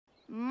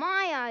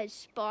My eyes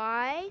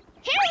spy...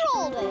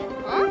 Harold!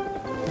 Huh?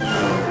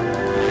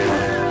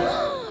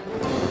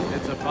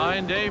 It's a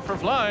fine day for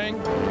flying.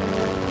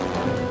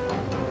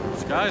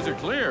 Skies are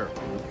clear,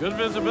 with good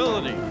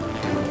visibility.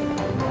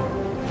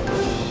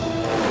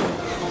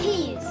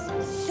 He's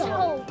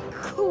so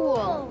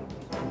cool.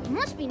 It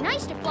must be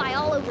nice to fly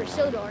all over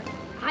Sodor.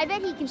 I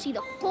bet he can see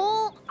the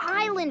whole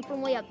island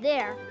from way up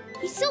there.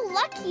 He's so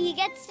lucky he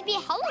gets to be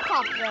a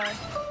helicopter.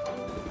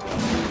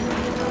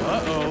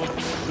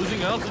 Uh-oh,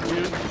 losing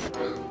altitude.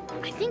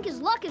 I think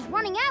his luck is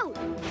running out.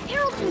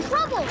 Harold's in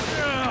trouble.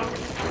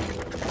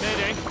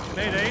 Mayday,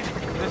 Mayday,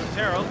 this is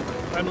Harold.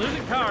 I'm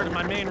losing power to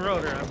my main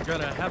rotor. I'm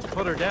gonna have to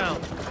put her down.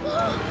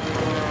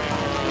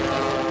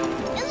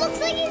 It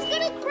looks like he's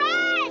gonna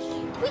crash!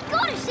 We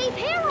gotta save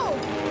Harold.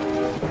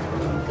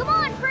 Come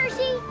on,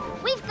 Percy.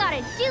 We've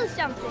gotta do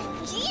something.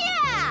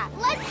 Yeah!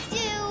 Let's do,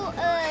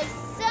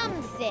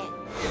 something.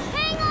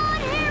 Hang on,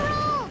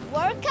 Harold.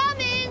 We're coming!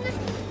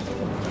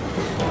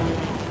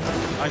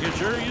 I could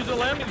sure use a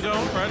landing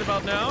zone right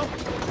about now.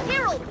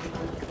 Harold,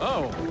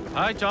 Oh,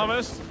 hi,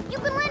 Thomas. you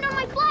can land on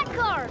my flat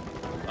car.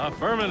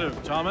 Affirmative,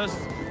 Thomas.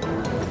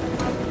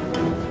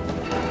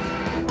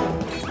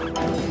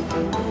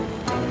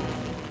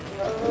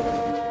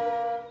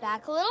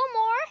 Back a little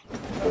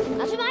more.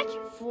 Not too much.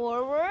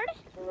 Forward.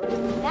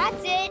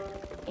 That's it.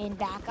 And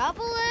back up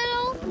a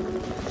little.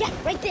 Yeah,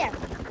 right there.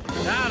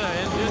 Nada,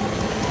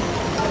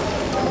 engine.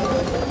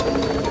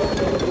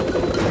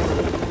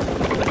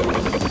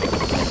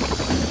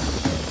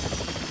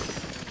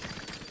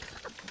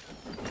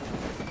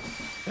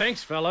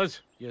 Thanks,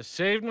 fellas. You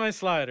saved my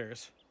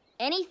sliders.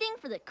 Anything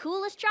for the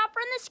coolest chopper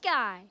in the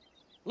sky.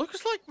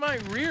 Looks like my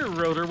rear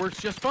rotor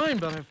works just fine,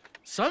 but I've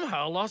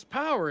somehow lost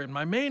power in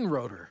my main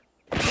rotor.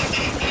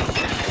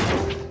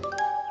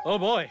 Oh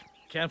boy,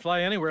 can't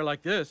fly anywhere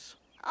like this.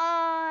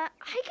 I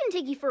can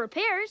take you for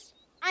repairs.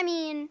 I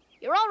mean,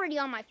 you're already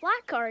on my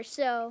flat car,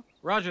 so...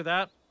 Roger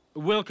that.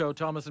 Wilco,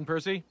 Thomas and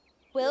Percy.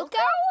 Wilco?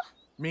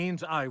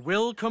 Means I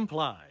will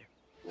comply.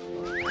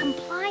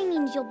 Comply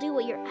means you'll do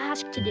what you're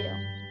asked to do.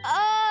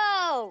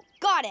 Oh,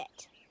 got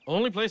it.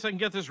 Only place I can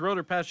get this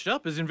rotor patched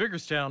up is in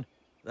Vicarstown.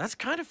 That's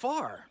kind of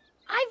far.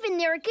 I've been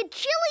there a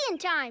gajillion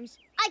times.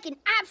 I can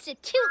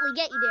absolutely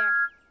get you there.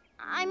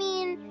 I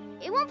mean,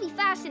 it won't be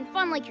fast and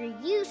fun like you're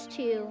used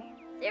to.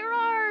 There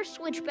are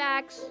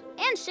switchbacks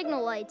and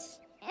signal lights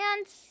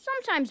and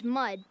sometimes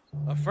mud.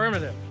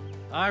 Affirmative.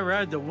 I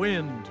ride the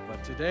wind,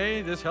 but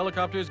today this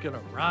helicopter's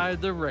gonna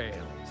ride the rails.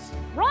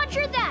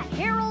 Roger that,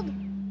 Harold.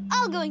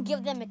 I'll go and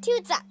give them a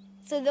toots up,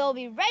 so they'll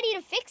be ready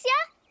to fix ya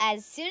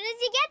as soon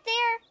as you get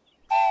there.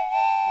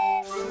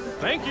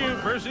 Thank you,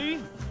 Percy.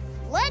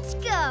 Let's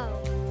go.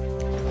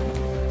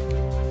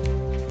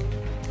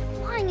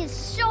 Flying is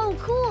so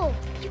cool.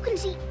 You can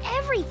see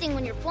everything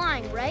when you're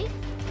flying, right?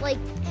 Like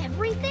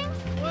everything?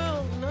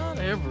 Well, not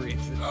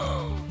everything.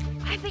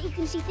 I bet you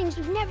can see things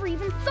we've never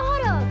even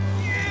thought of.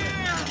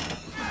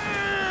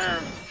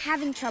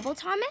 Having trouble,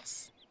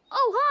 Thomas?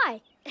 Oh,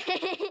 hi.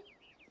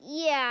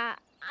 Yeah,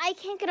 I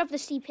can't get up the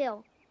steep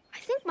hill. I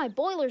think my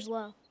boiler's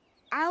low.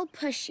 I'll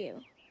push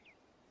you.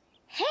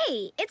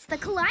 Hey, it's the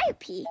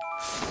calliope.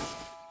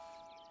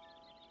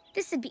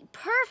 This would be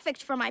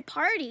perfect for my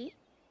party.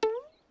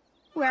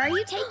 Where are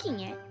you taking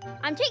it?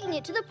 I'm taking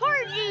it to the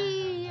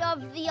party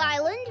of the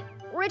island,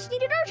 where it's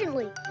needed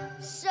urgently.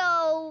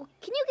 So,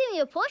 can you give me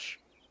a push?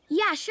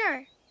 Yeah,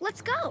 sure.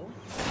 Let's go.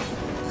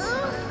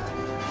 Ugh.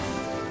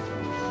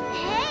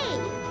 Hey,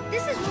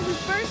 this is where we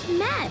first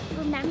met,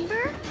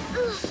 remember?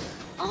 Ugh.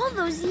 All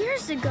those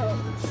years ago.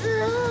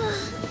 Ugh.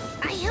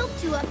 I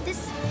helped you up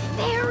this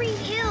very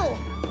hill.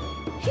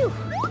 Phew,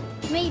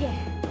 made it.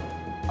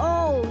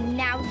 Oh,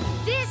 now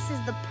this is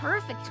the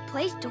perfect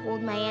place to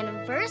hold my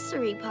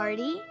anniversary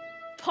party.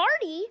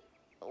 Party?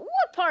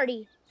 What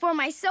party? For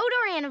my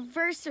Sodor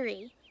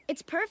anniversary.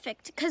 It's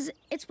perfect, because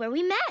it's where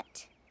we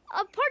met.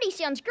 A party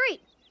sounds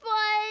great,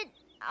 but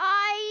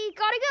I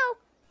gotta go.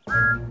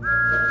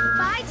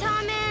 Bye,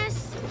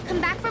 Thomas.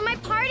 Come back for my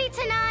party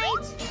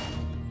tonight.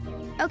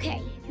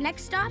 Okay,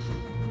 next stop,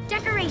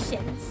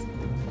 decorations.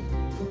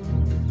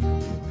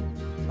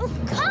 Oh,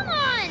 come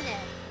on!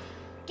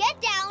 Get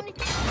down,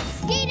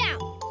 stay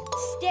down,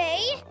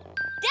 stay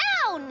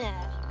down!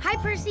 Hi,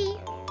 Percy.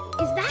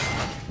 Is that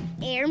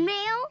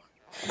airmail?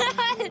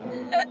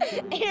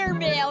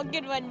 Airmail,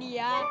 good one,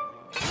 yeah.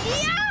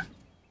 Yeah?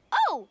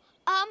 Oh,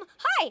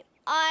 hi.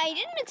 I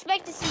didn't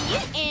expect to see you,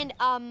 and,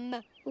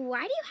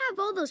 Why do you have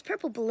all those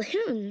purple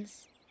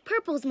balloons?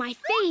 Purple's my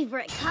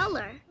favorite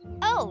color.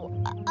 Oh,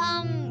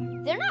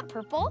 they're not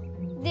purple.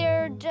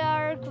 They're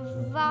dark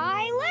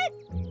violet?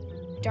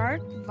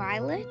 Dark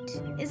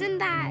violet? Isn't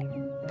that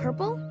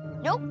purple?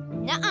 Nope,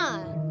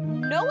 nuh-uh.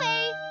 No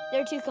way.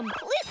 They're two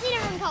completely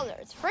different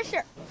colors, for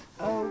sure.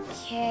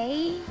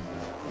 Okay.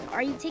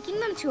 Are you taking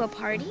them to a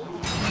party?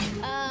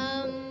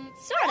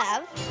 Sort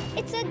of.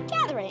 It's a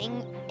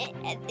gathering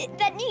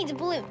that needs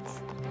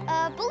balloons.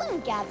 A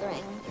balloon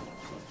gathering.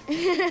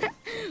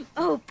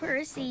 Oh,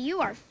 Percy, you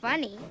are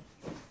funny.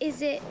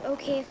 Is it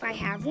okay if I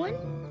have one?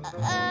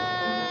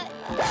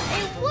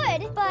 It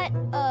would, but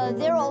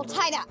they're all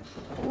tied up.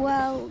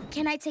 Well,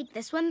 can I take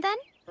this one then?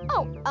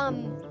 Oh,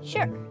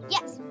 sure.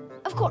 Yes,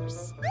 of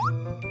course.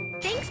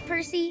 Thanks,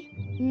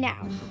 Percy.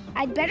 Now,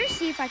 I'd better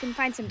see if I can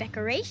find some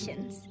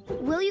decorations.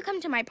 Will you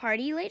come to my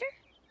party later?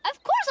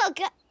 Of course I'll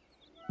go.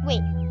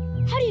 Wait,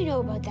 how do you know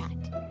about that?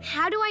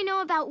 How do I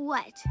know about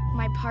what?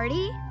 My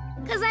party?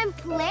 'Cause I'm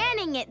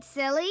planning it,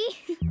 silly.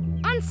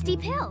 On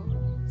Steep Hill.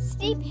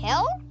 Steep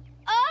Hill?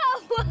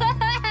 Oh!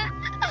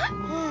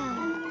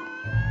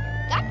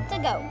 Got to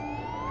go.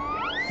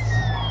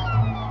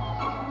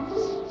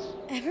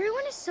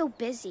 Everyone is so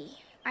busy.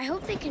 I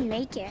hope they can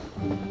make it.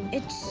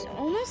 It's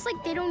almost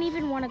like they don't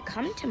even want to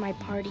come to my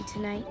party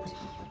tonight.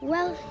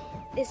 Well,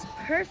 this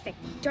perfect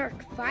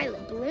dark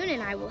violet balloon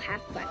and I will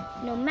have fun,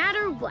 no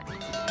matter what. Ding,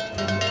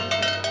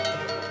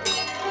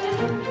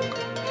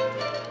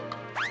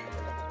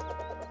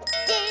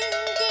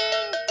 ding,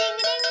 ding, ding,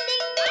 ding,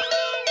 ding,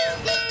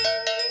 ding, ding.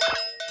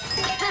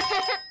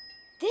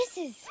 This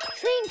is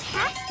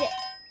fantastic.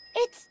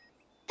 It's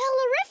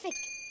bellerific.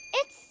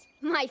 It's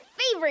my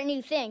favorite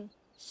new thing.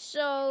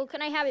 So,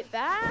 can I have it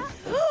back?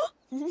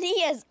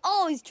 Nia's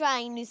always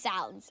trying new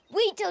sounds.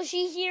 Wait till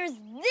she hears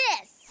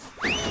this.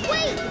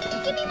 Wait!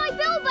 Give me my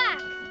bell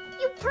back!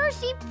 You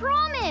Percy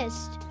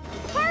promised!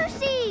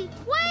 Percy!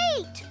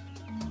 Wait!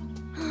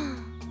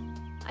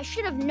 I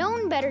should have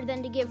known better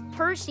than to give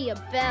Percy a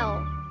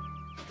bell.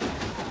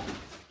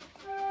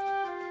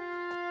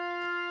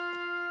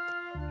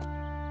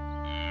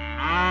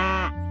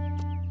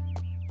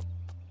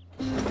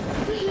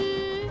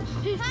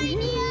 Hi,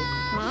 Nia!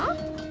 Huh?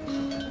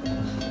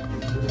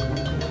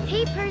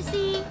 Hey,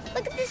 Percy.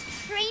 Look at this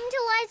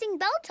train-to-lising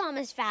bell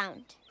Thomas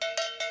found.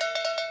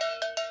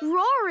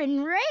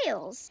 Roaring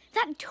rails.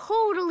 That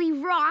totally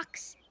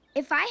rocks.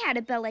 If I had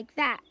a bell like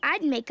that,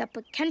 I'd make up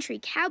a country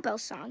cowbell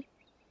song.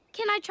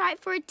 Can I try it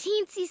for a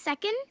teensy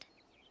second?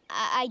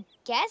 I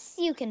guess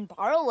you can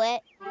borrow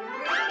it.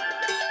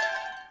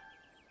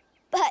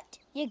 But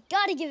you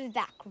gotta give it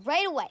back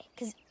right away,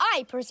 because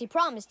I, Percy,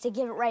 promised to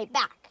give it right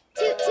back.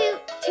 Toot toot,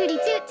 tooty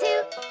toot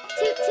toot,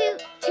 toot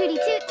toot, tooty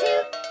toot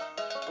toot.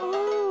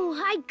 Oh,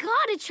 I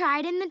gotta try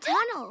it in the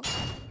tunnel.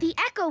 The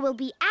echo will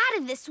be out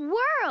of this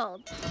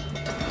world.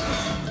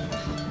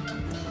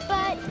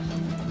 But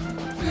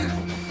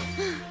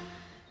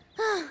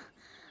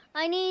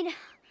I need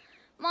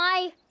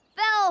my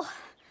bell.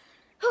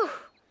 Whew.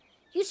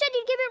 You said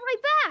you'd give it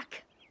right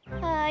back.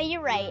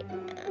 you're right.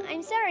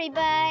 I'm sorry,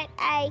 but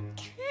I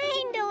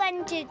kinda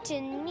lent it to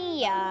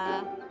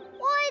Nia.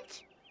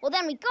 What? Well,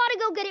 then we gotta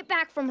go get it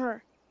back from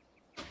her.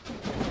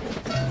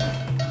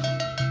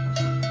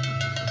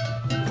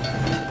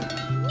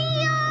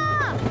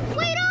 Nia!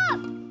 Wait up!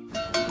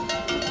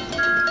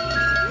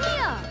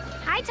 Nia!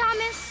 Hi,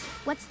 Thomas.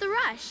 What's the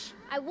rush?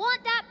 I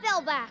want that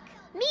bell back.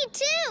 Me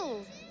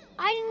too!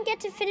 I didn't get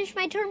to finish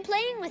my turn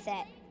playing with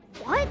it.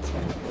 What?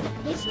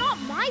 It's not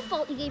my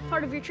fault you gave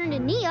part of your turn to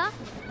Nia.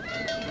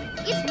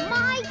 It's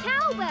my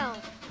cowbell.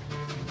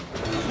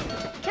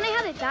 Can I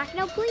have it back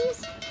now,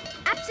 please?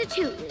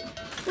 Absolutely.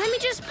 Let me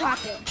just pop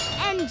it.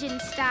 Engine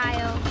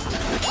style.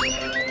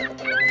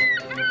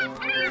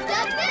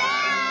 The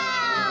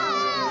bell!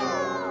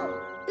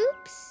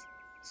 Oops.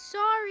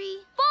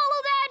 Sorry.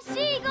 Follow that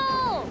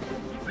seagull!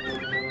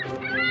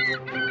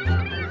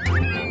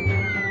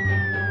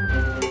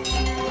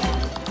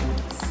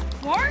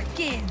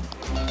 Sparkin'!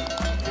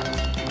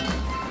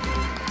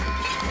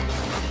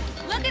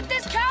 Look at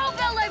this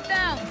cowbell I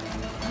found!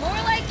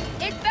 More like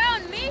it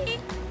found me!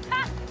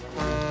 Ha!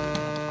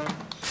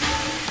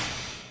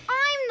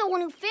 I'm the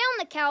one who found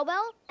the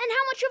cowbell, and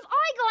how much have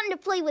I gotten to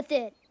play with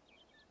it?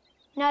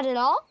 Not at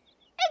all?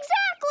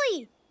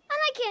 Exactly! And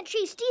I can't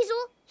chase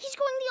Diesel. He's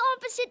going the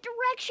opposite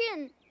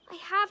direction. I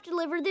have to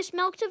deliver this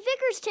milk to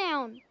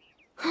Vickerstown.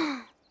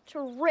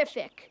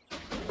 Terrific.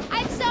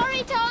 I'm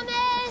sorry,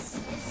 Thomas!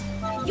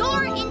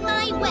 You're in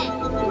my way.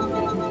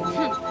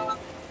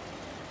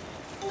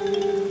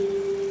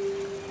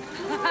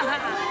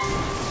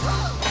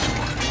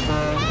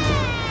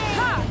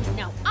 Ha!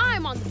 Now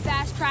I'm on the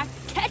fast track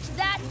to catch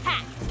that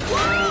hat!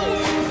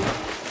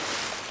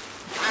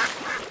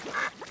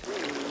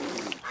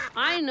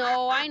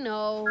 I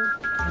know.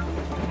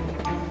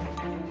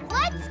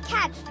 Let's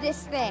catch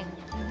this thing.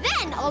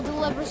 Then I'll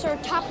deliver Sir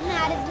Topham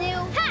Hatt his new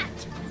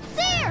hat.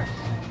 There!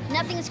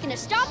 Nothing's gonna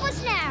stop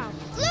us now.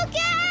 Look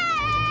out!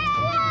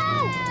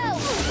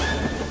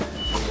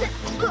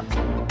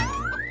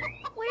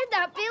 Where'd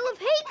that bale of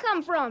hay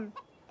come from?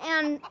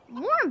 And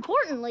more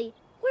importantly,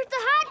 where'd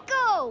the hat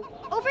go?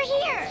 Over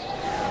here.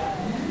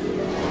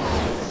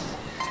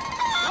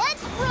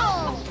 Let's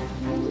roll!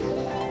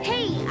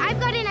 Hey, I've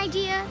got an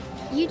idea.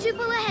 You two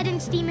pull ahead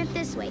and steam it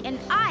this way, and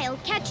I'll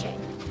catch it.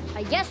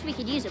 I guess we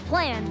could use a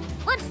plan.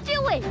 Let's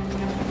do it!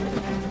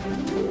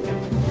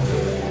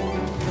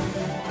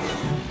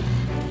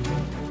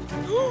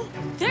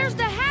 There's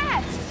the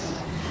hat!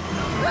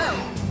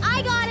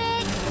 I got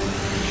it!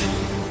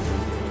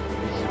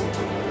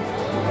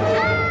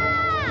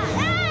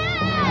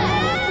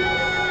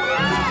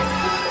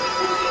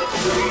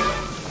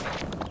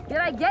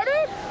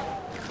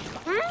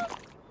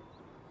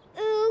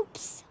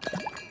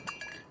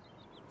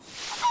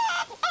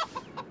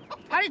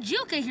 did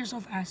you get here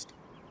so fast?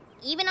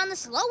 Even on the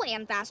slow way,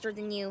 I'm faster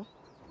than you.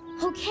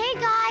 Okay,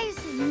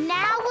 guys,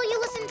 now will you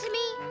listen to me?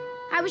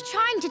 I was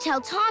trying to tell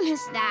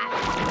Thomas that.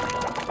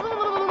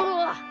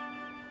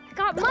 I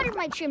got mud in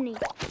my chimney.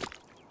 The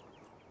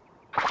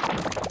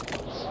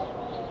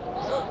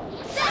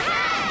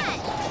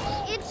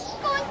hat! It's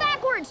going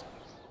backwards.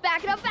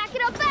 Back it up, back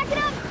it up, back it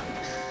up.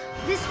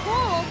 This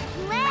whole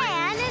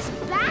plan is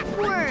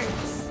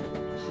backwards.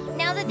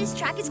 Now that this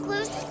track is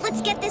closed,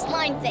 let's get this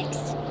line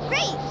fixed.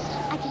 Great!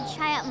 I can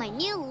try out my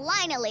new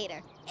liner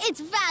later.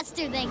 It's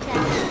faster than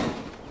that.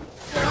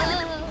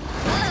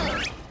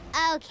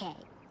 Whoa. Okay,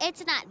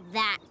 it's not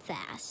that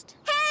fast.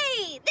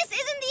 Hey, this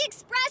isn't the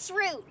express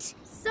route.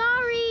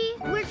 Sorry,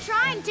 we're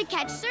trying to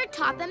catch Sir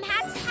Topham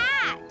Hatt's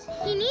hat.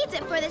 He needs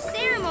it for the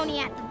ceremony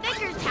at the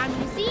Vicarstown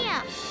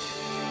Museum.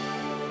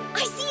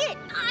 I see it!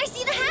 I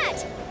see the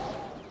hat!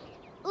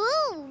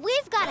 Ooh,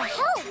 we've got to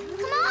help!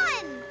 Come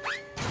on!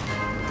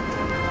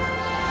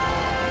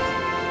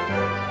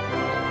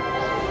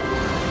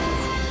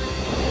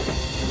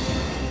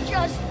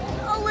 Just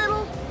a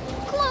little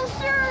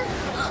closer.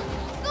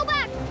 Go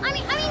back. I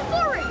mean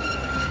forward.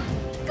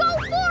 Go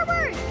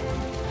forward.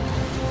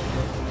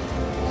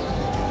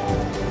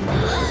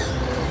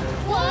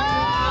 Whoa!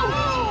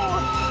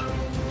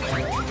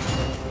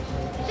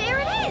 There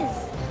it is.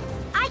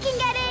 I can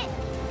get it.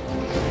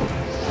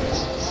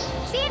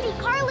 Sandy,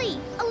 Carly,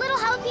 a little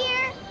help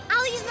here?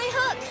 I'll use my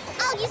hook.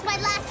 I'll use my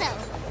lasso.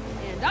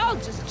 And I'll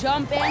just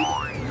jump in.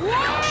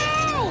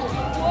 Whoa!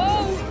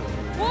 Whoa!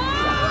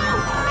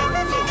 Whoa!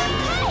 Everything's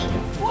okay.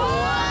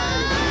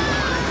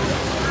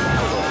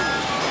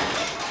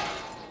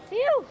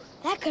 Phew,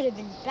 that could have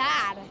been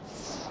bad.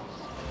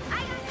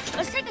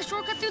 Let's take a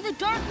shortcut through the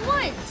dark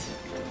woods.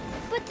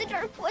 But the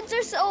dark woods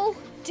are so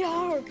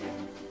dark.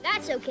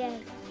 That's okay.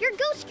 Your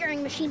ghost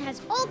scaring machine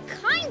has all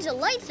kinds of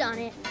lights on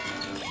it.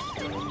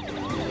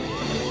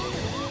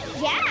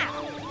 Yeah.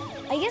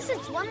 I guess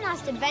it's one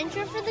last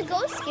adventure for the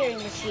ghost scaring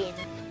machine.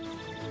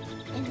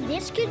 And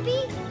this could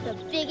be the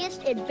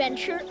biggest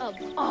adventure of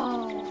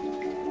all.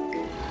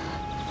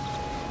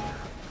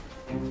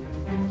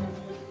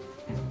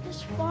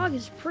 This fog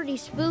is pretty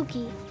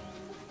spooky.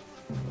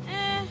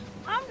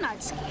 I'm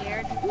not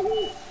scared.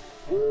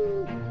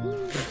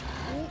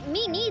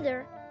 Me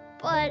neither,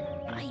 but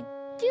I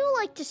do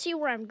like to see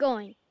where I'm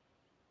going.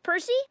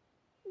 Percy,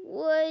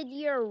 would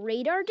your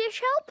radar dish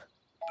help?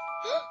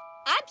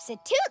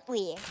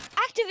 Absolutely.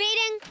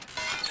 Activating.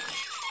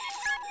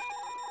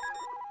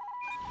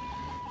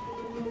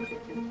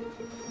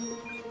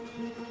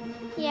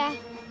 Yeah,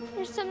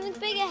 there's something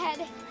big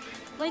ahead.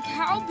 Like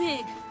how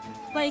big?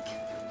 Like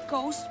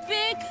ghost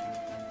big?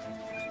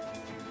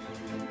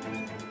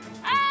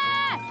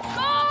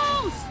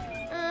 Ah! Ghost!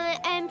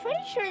 I'm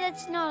pretty sure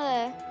that's not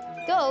a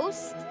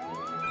ghost.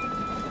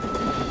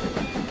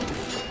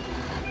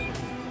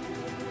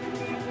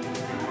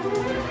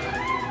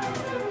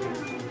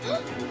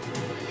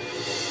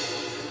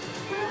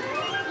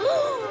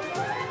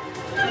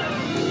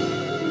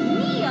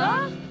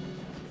 Nia?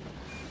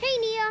 Hey,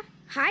 Nia.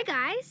 Hi,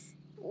 guys.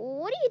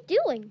 What are you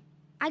doing?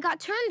 I got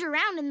turned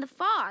around in the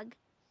fog,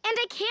 and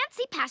I can't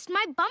see past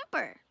my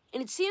bumper.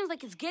 And it seems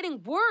like it's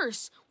getting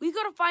worse. We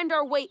gotta find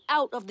our way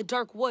out of the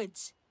dark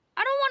woods.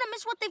 I don't want to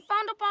miss what they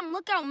found up on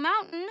Lookout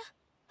Mountain.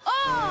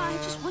 Oh, I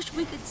just wish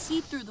we could see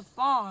through the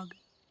fog.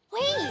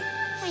 Wait,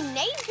 my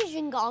night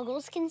vision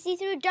goggles can see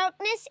through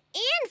darkness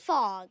and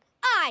fog.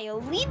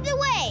 I'll lead the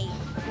way.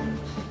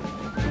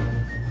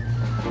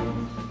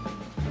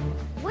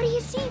 What do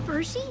you see,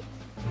 Percy?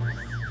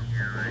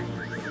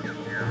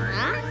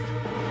 Huh?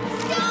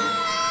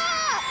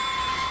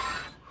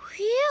 Stop!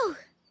 Phew.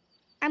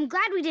 I'm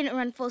glad we didn't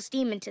run full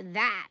steam into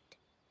that.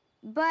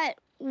 But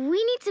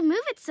we need to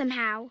move it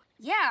somehow.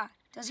 Yeah.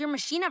 Does your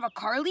machine have a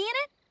Carly in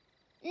it?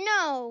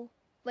 No,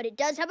 but it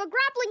does have a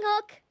grappling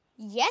hook.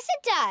 Yes,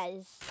 it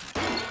does.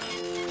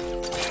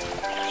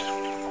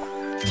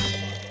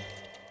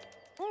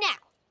 Now,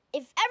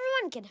 if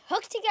everyone can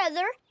hook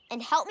together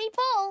and help me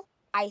pull,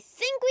 I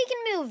think we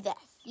can move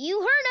this.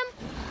 You heard him.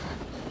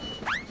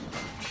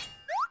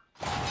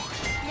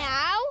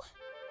 Now,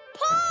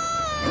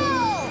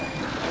 pull!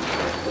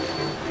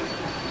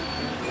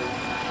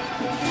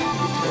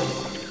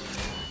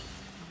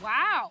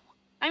 Wow.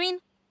 I mean,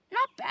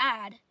 not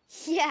bad.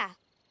 Yeah,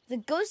 the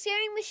ghost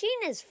scaring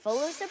machine is full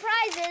of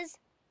surprises.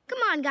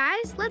 Come on,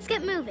 guys. Let's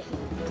get moving.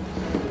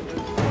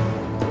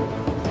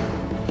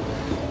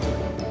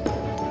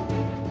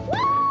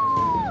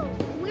 Woo!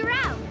 We're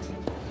out.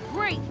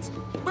 Great.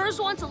 First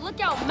one to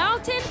Lookout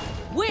Mountain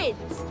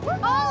wins.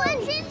 All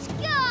engines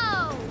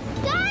go!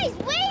 Guys,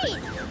 wait!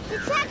 The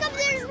track up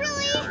there is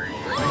really...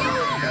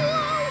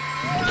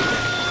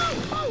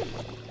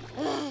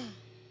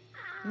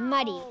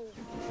 muddy.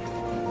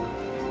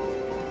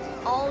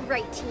 All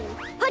right, team.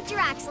 Put your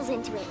axles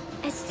into it.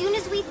 As soon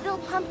as we fill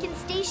Pumpkin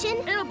Station...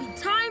 It'll be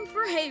time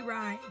for hay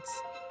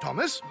rides.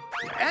 Thomas,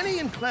 Annie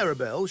and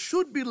Clarabelle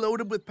should be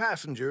loaded with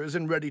passengers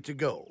and ready to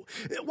go.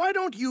 Why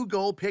don't you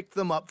go pick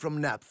them up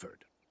from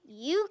Knapford?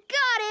 You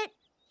got it!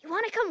 You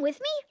want to come with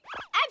me?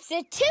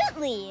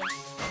 Absolutely!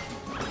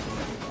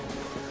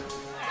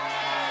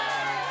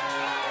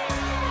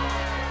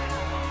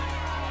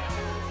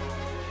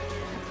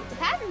 The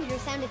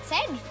passengers sound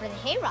excited for the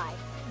hayride.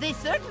 They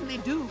certainly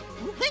do.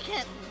 They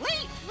can't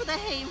wait for the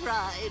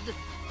hayride.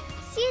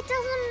 See, it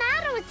doesn't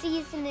matter what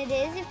season it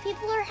is if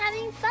people are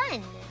having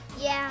fun.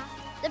 Yeah,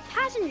 the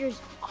passengers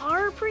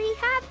are pretty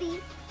happy.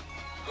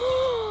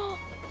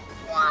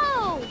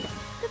 Whoa!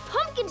 The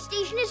pumpkin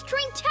station is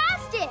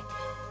train-tastic!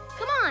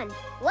 Come on,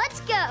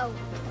 let's go.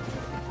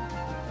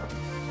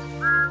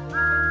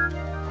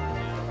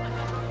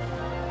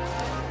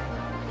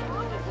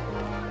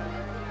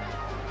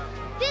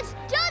 This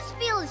does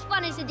feel as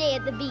fun as a day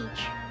at the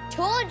beach.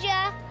 Told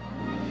ya!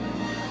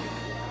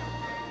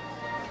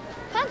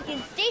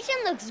 Pumpkin Station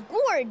looks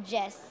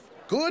gorgeous.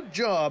 Good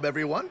job,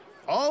 everyone.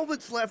 All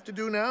that's left to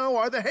do now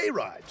are the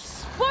hayrides.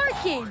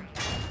 Sparking!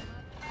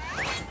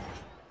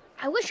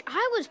 I wish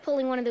I was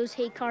pulling one of those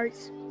hay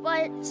carts,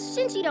 but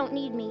since you don't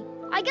need me,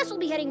 I guess we'll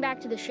be heading back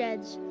to the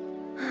sheds.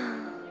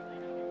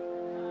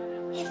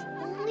 If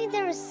only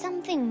there was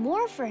something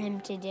more for him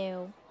to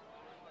do.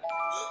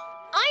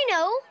 I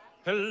know!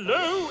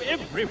 Hello,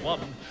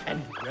 everyone,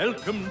 and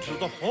welcome to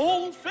the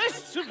Fall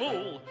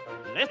Festival.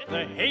 Let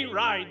the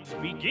hayrides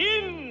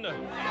begin.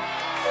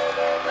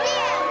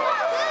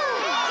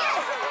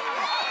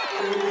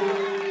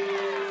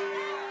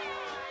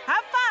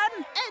 Have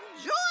fun!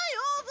 Enjoy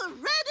all the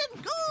red and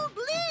gold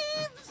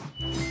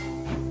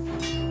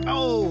leaves!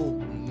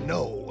 Oh,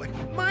 no.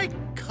 My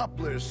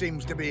coupler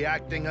seems to be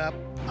acting up.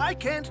 I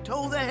can't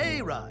tow the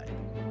hayride.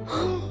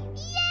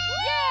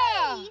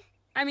 Yeah!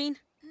 I mean,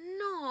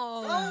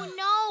 no. Oh,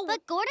 no!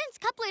 But Gordon's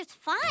coupler's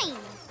fine.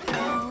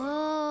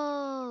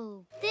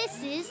 Oh,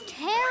 this is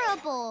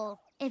terrible.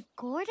 If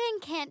Gordon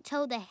can't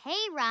tow the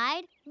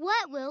hayride,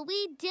 what will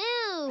we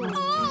do?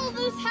 All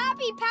those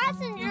happy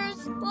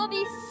passengers will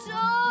be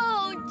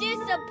so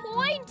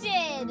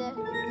disappointed.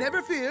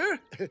 Never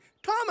fear.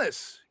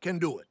 Thomas can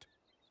do it.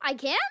 I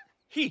can?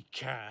 He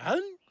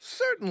can?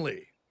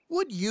 Certainly.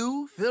 Would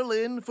you fill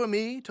in for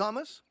me,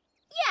 Thomas?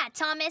 Yeah,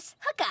 Thomas,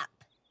 hook up.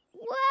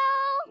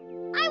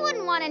 Well, I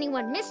wouldn't want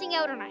anyone missing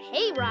out on a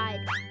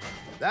hayride.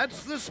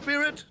 That's the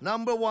spirit,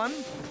 number one.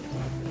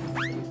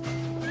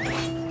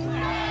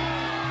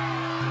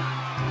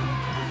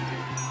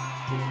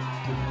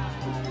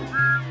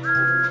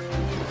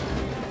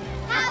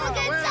 Have a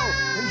good time!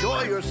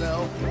 Enjoy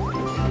yourself.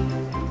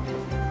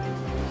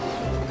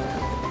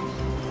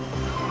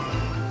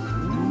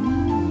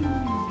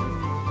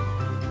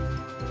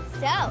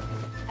 So,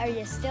 are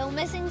you still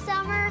missing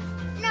summer?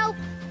 Nope.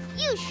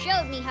 You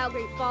showed me how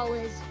great fall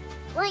is.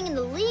 Playing in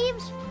the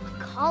leaves, the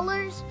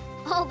colors,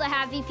 all the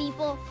happy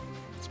people.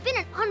 It's been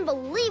an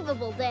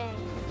unbelievable day.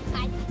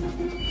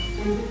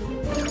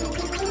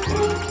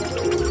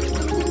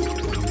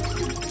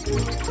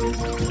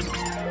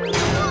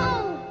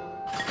 Whoa!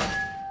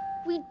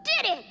 We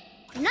did it!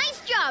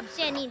 Nice job,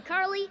 Sandy and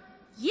Carly.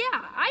 Yeah,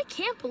 I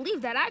can't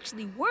believe that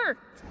actually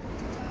worked.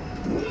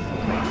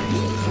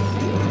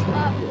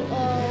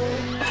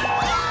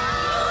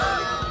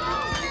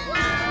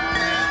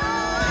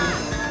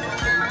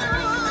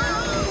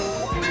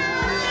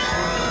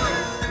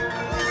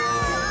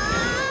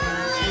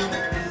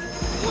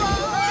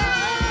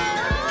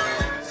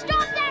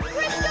 Stop that,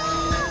 Crystal!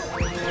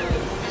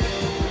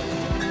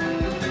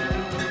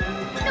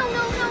 No,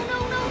 no, no, no,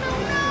 no, no,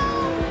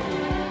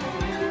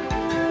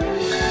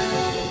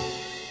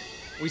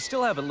 no! We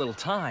still have a little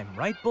time,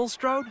 right,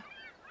 Bulstrode?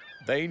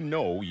 They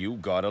know you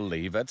gotta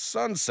leave at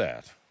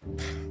sunset.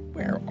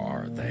 Where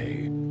are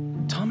they?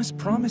 Thomas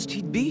promised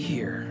he'd be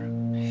here.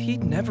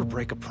 He'd never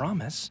break a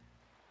promise.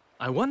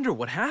 I wonder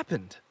what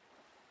happened.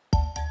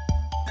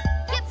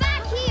 Get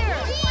back here!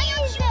 Why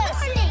aren't you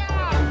listening?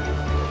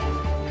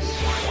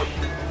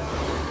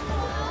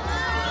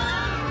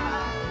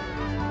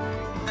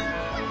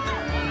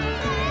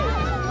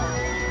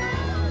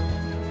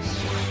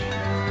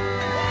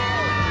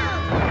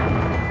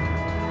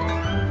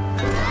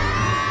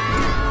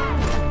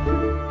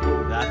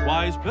 That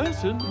wise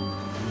person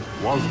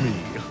was me.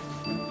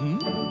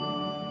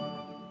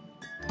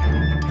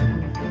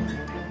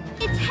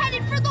 It's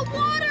headed for the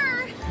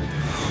water!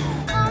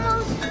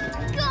 Almost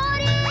got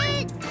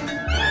it!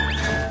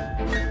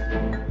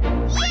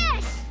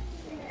 Yes!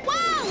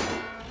 Wow!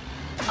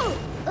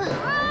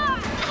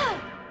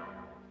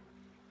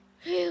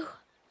 Phew.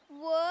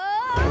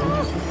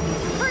 Whoa!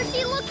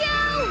 Percy, look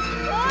out!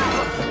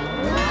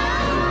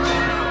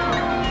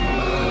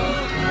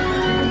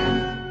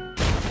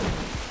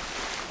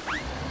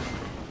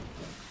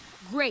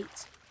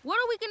 Great. What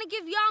are we gonna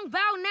give Yang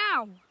Bao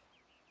now?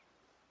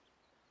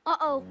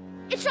 Uh-oh.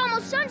 It's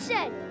almost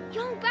sunset.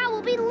 Young Bao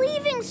will be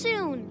leaving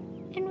soon.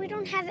 And we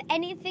don't have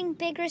anything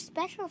big or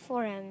special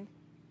for him.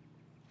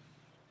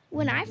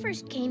 When I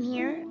first came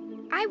here,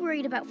 I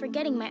worried about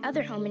forgetting my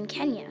other home in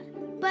Kenya.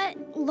 But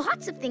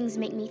lots of things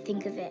make me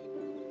think of it.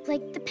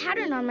 Like the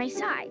pattern on my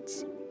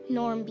sides,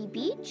 Normanby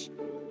Beach,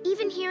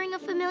 even hearing a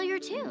familiar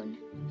tune.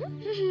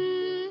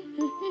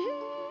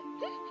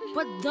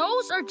 But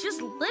those are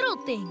just little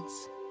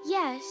things.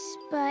 Yes,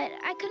 but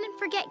I couldn't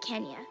forget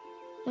Kenya,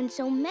 when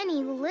so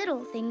many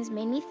little things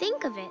made me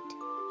think of it.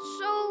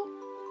 So,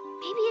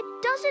 maybe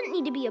it doesn't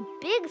need to be a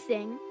big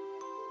thing.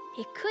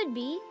 It could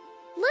be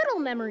little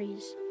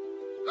memories.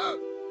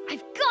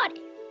 I've got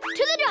it!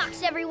 To the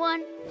docks,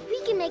 everyone! We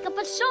can make up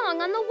a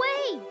song on the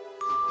way!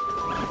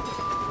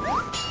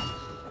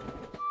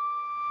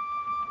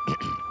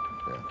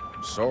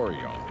 Sorry,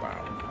 young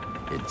pal.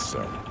 It's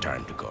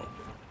time to go.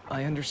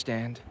 I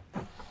understand.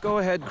 Go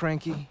ahead,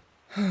 Cranky.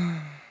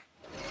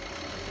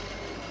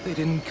 They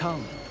didn't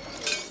come.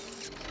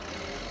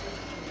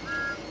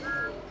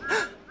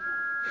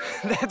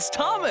 That's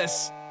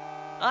Thomas!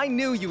 I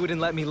knew you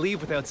wouldn't let me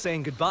leave without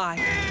saying goodbye.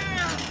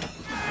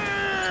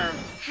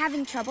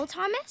 Having trouble,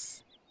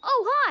 Thomas?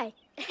 Oh, hi!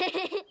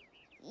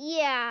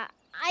 Yeah,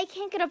 I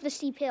can't get up the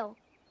steep hill.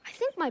 I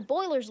think my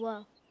boiler's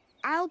low.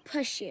 I'll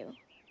push you.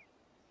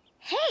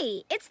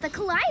 Hey, it's the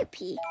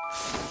calliope.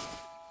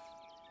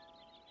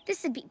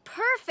 This would be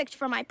perfect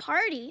for my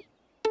party.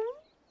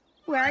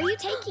 Where are you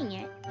taking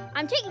it?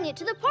 I'm taking it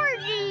to the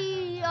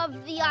party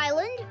of the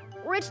island,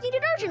 where it's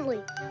needed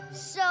urgently.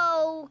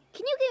 So,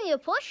 can you give me a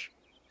push?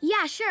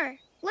 Yeah, sure.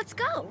 Let's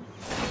go.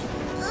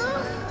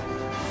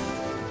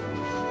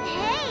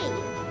 Hey,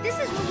 this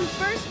is where we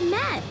first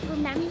met,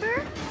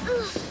 remember?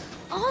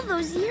 All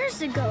those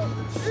years ago.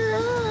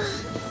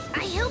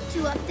 I helped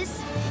you up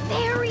this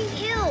very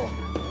hill.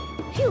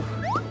 Phew,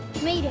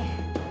 made it.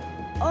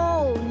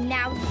 Oh,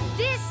 now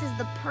this is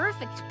the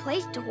perfect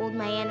place to hold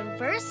my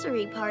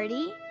anniversary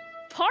party.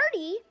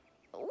 Party?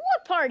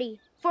 What party?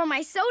 For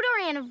my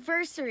Sodor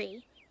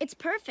anniversary. It's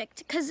perfect,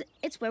 because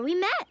it's where we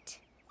met.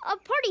 A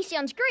party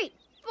sounds great,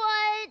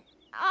 but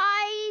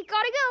I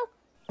gotta go.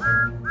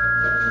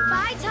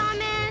 Bye,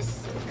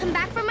 Thomas. Come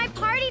back for my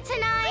party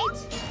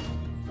tonight.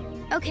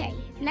 Okay,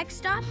 next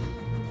stop,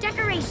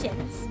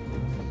 decorations.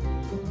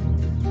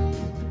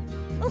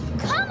 Oh,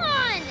 come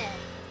on!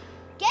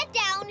 Get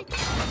down,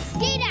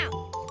 stay down,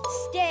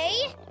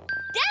 stay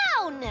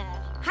down!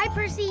 Hi,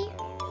 Percy.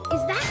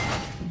 Is that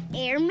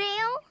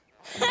airmail?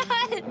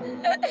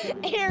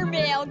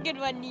 Airmail, good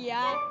one,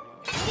 yeah.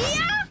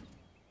 Yeah?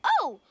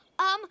 Oh,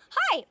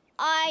 hi.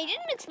 I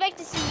didn't expect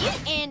to see you,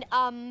 and,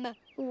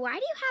 Why do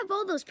you have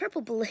all those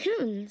purple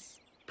balloons?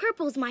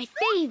 Purple's my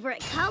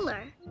favorite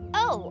color.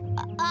 Oh,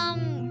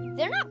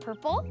 they're not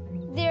purple.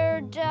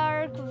 They're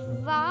dark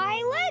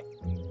violet?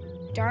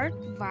 Dark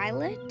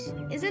violet?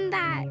 Isn't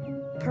that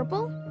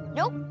purple?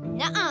 Nope,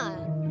 nuh-uh.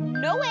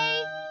 No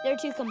way. They're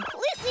two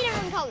completely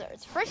different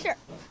colors, for sure.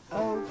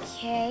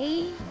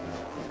 Okay.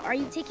 Are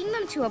you taking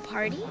them to a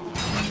party?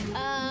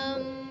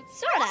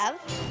 Sort of.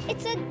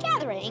 It's a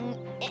gathering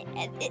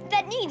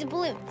that needs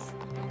balloons.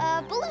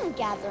 A balloon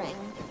gathering.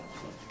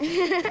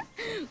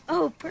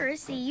 Oh,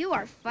 Percy, you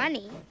are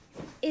funny.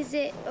 Is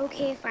it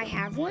okay if I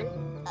have one?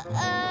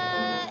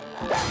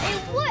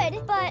 It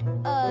would, but,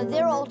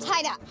 they're all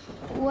tied up.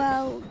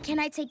 Well, can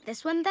I take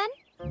this one then?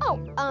 Oh,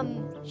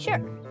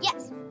 sure.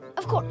 Yes,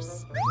 of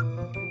course.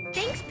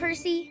 Thanks,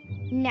 Percy.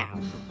 Now,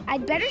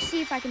 I'd better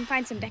see if I can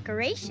find some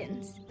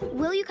decorations.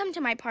 Will you come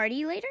to my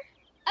party later?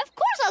 Of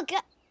course I'll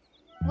go.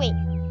 Wait,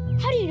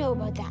 how do you know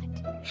about that?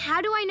 How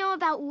do I know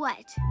about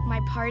what? My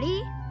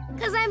party?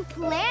 'Cause I'm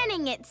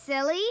planning it,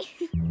 silly.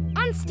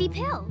 On Steep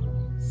Hill.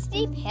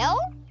 Steep Hill?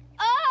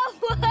 Oh!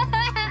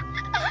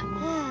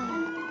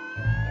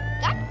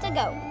 Got to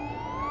go.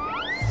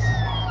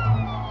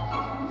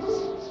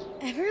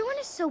 Everyone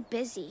is so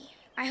busy.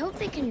 I hope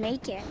they can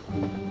make it.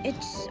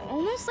 It's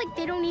almost like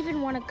they don't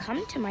even want to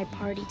come to my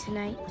party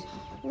tonight.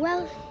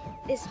 Well,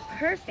 this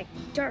perfect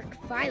dark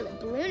violet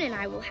balloon and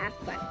I will have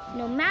fun,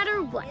 no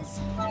matter what.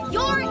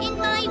 You're in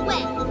my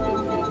way.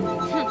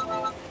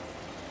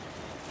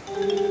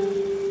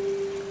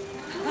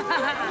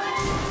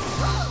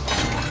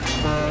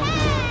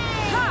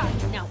 Ha!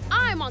 Now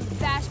I'm on the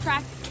fast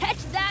track to catch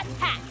that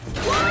hat.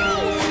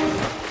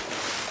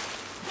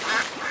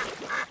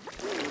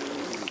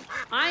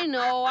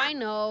 I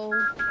know.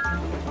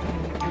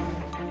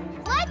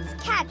 Let's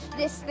catch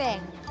this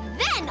thing.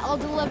 Then I'll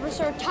deliver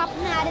Sir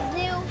Topham his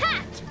new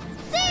hat.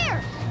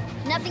 There!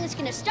 Nothing's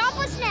gonna stop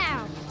us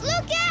now.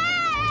 Look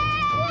out!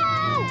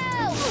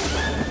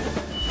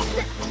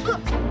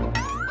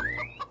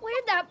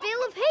 Where'd that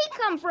bale of hay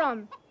come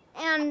from?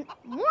 And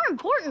more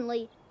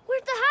importantly,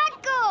 where'd the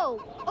hat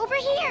go? Over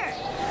here.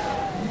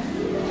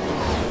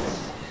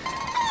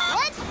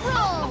 Let's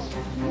roll!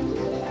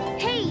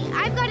 Hey,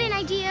 I've got an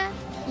idea.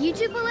 You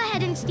two pull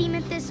ahead and steam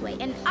it this way,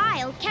 and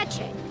I'll catch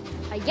it.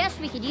 I guess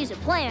we could use a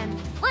plan.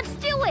 Let's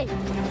do it!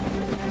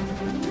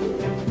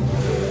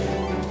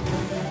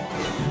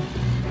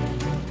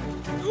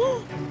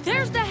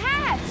 There's the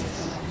hat!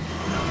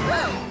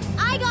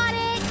 I got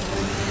it!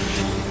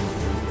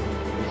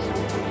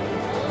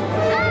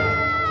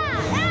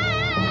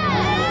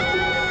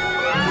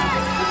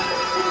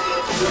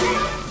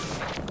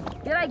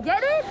 Did I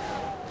get it?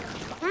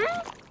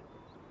 Huh?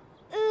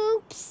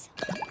 Oops.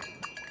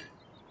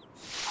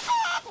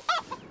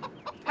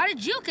 How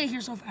did you get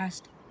here so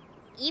fast?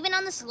 Even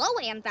on the slow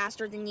way, I'm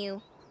faster than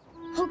you.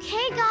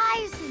 Okay,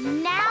 guys,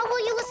 now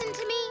will you listen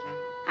to me?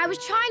 I was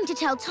trying to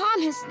tell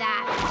Thomas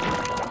that.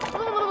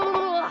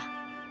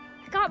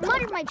 I got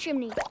mud in my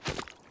chimney. The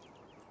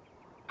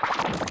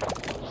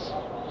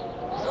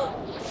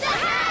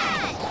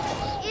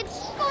hat!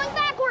 It's going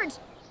backwards.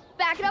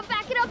 Back it up,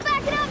 back it up,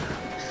 back it up.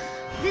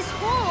 This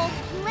whole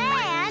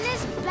plan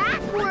is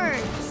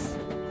backwards.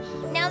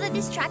 Now that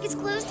this track is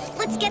closed,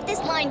 let's get this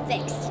line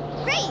fixed.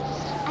 Great!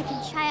 I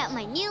can try out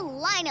my new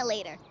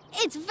line-a-lator.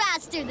 It's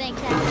faster than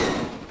cats.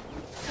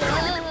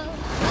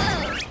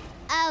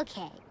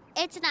 Okay,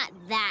 it's not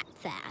that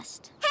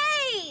fast.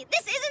 Hey!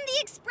 This isn't the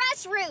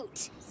express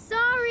route!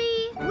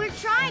 Sorry, we're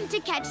trying to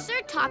catch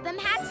Sir Topham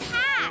Hatt's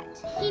hat.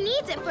 He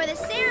needs it for the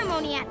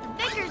ceremony at the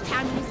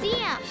Vicarstown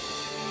Museum.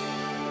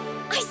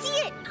 I see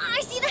it!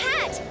 I see the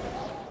hat!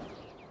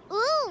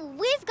 Ooh,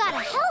 we've got to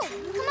help!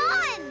 Come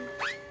on!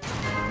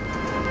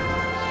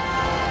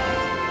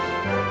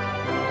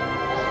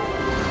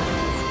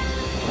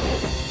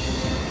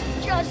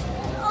 Just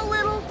a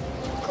little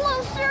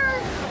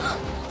closer.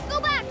 Go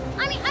back.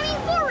 I mean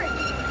forward.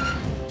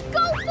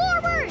 Go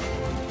forward.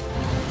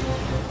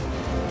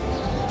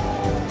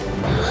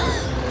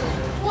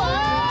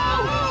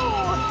 Whoa!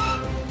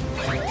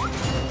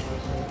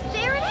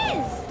 There it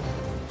is.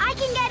 I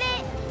can get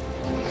it.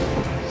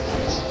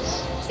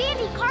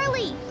 Sandy,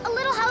 Carly, a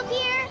little help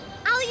here?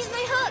 I'll use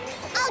my hook.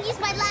 I'll use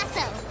my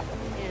lasso.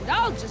 And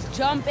I'll just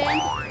jump in.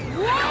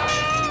 Whoa!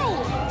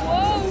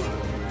 Whoa!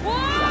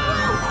 Whoa!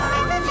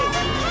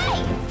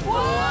 Hey!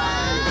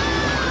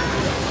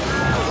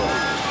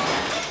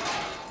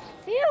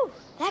 Phew,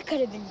 that could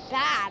have been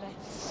bad.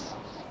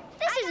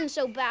 This isn't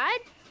so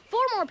bad. 4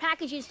 more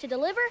packages to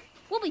deliver.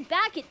 We'll be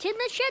back at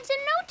Tidless Sheds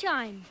in no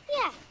time.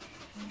 Yeah.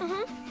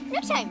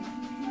 No time.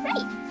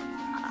 Right.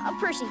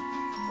 Percy,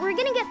 we're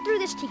gonna get through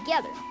this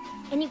together.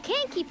 And you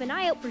can't keep an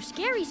eye out for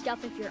scary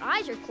stuff if your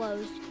eyes are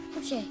closed.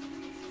 Okay.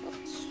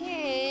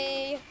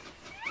 Okay.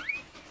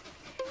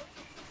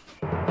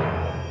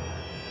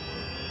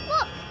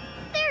 Look,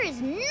 there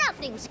is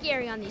nothing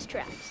scary on these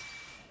tracks.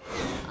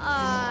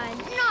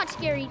 Not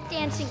scary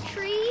dancing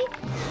tree,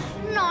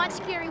 not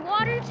scary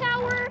water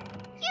tower.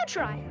 You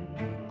try.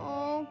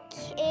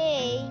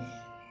 Okay.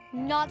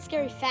 Not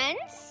scary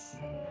fence,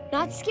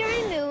 not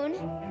scary moon,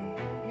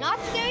 not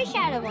scary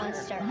shadow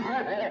monster.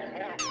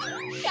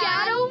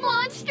 Shadow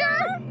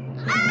monster?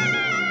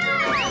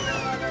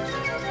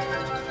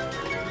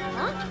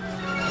 Huh?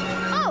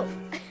 Oh,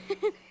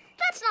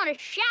 that's not a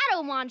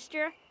shadow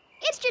monster.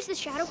 It's just the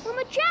shadow from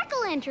a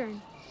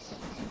jack-o'-lantern.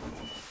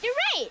 You're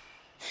right.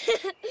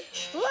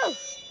 Whoa.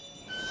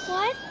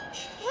 What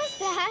was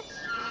that?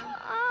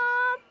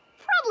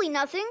 Probably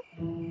nothing,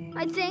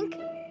 I think.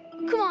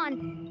 Come on.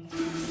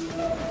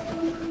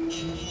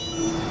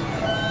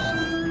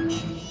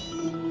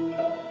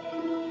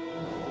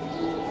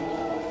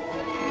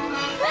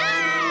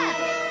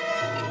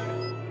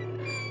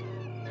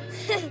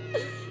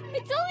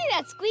 It's only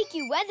that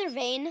squeaky weather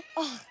vane.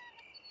 Oh,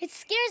 it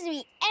scares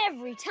me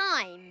every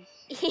time.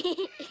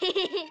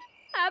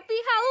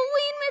 Happy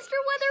Halloween, Mr.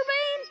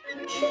 Weathervane!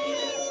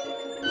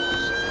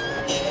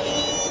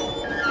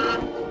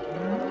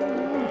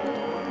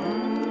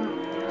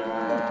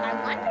 I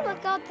wonder what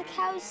got the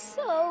cows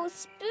so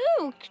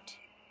spooked.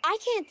 I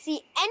can't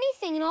see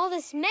anything in all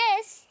this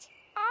mist.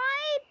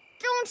 I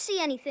don't see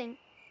anything.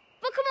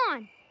 But come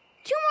on,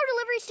 2 more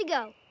deliveries to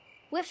go.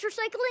 Whiffs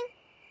recycling,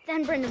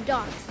 then Brenham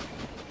dogs.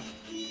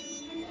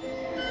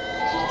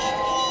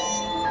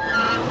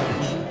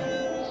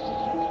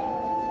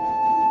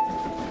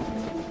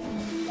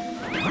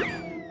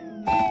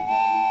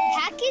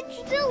 Package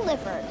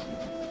delivered.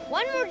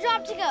 1 more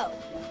job to go.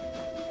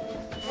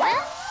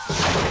 What?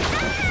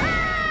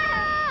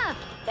 Ah!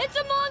 It's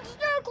a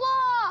monster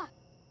claw!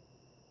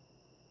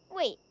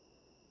 Wait,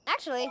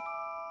 actually,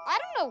 I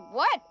don't know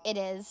what it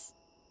is.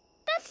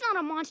 That's not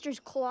a monster's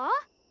claw.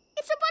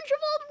 It's a bunch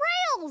of old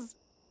rails.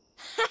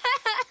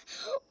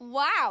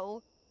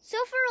 Wow. So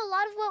for a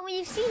lot of what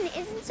we've seen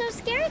isn't so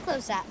scary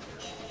close up.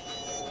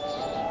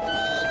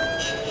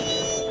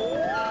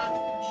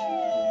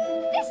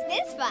 This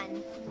is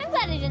fun. I'm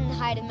glad I didn't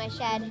hide in my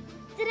shed.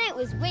 Tonight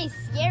was way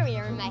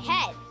scarier in my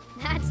head.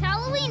 That's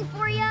Halloween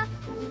for ya.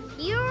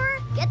 Pure,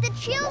 get the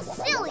chills,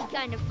 silly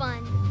kind of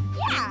fun.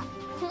 Yeah,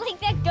 like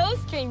that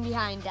ghost train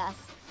behind us.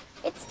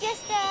 It's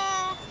just,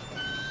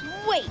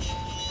 wait.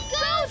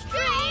 Ghost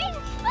train!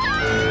 Ah!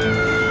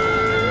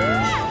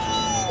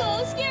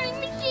 Ghost scaring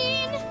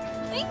machine!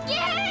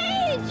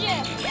 Engage!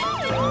 Ah!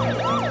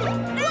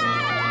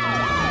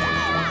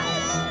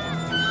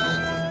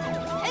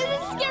 Is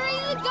it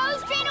scaring the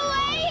ghost train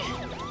away?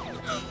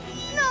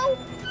 No,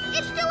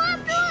 it's still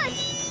after us.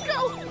 Go,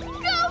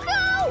 go, go!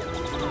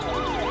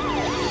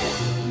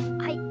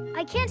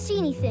 I can't see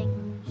anything.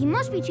 He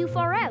must be too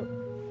far out.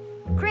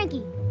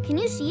 Cranky, can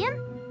you see him?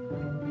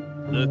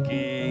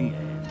 Looking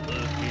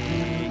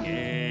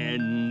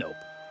and nope,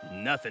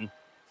 nothing.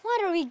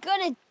 What are we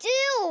gonna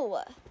do?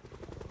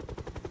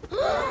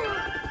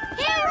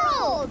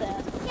 Harold!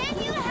 Can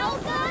you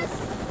help us?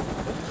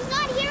 He's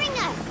not hearing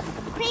us.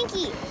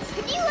 Cranky,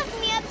 could you lift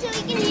me up so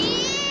he can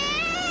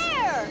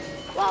hear?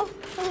 Whoa,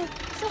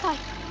 so high.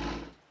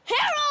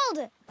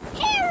 Harold!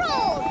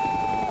 Harold!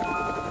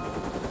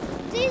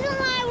 Diesel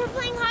and I were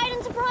playing hide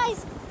and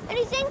surprise, and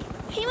I think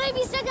he might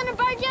be stuck on a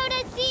barge out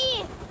at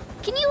sea.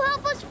 Can you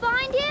help us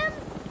find him?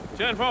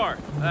 10-4.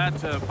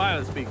 That's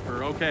pilot speak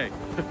for okay.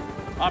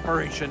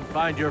 Operation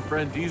Find Your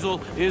Friend Diesel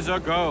is a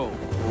go.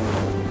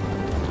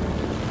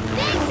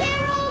 Thanks,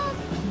 Harold!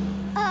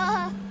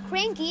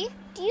 Cranky,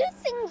 do you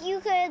think you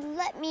could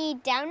let me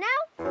down now?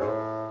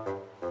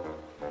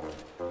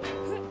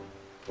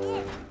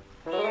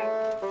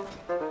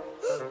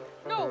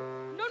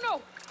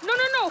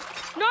 No,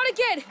 not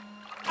again.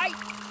 I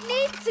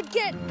need to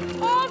get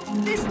off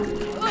this.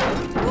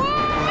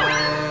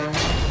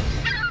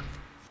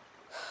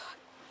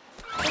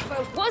 If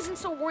I wasn't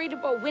so worried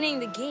about winning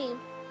the game,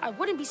 I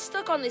wouldn't be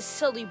stuck on this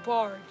silly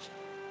barge.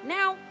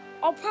 Now,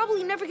 I'll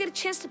probably never get a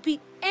chance to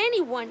beat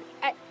anyone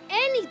at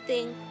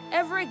anything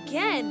ever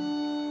again.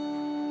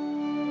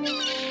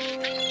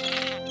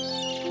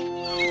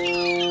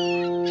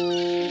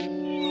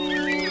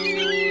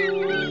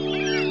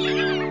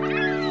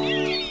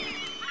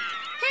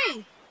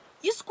 Hey,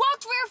 you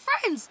squawked for your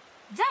friends.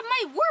 That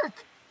might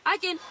work. I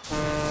can...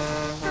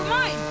 for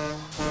mine.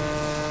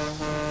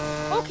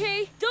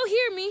 Okay, they'll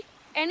hear me.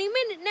 Any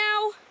minute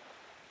now.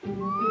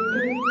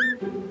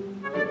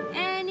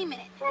 Any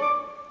minute.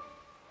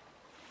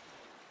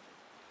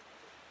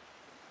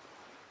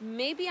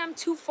 Maybe I'm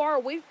too far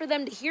away for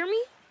them to hear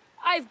me?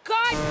 I've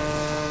got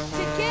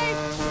to get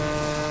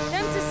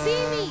them to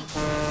see me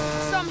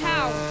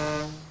somehow.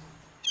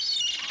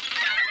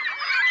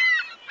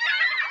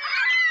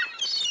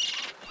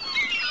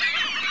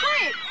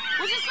 Quiet!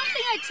 Was it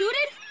something I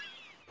tooted?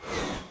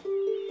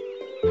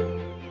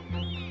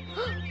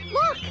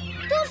 Look!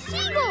 Those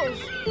seagulls!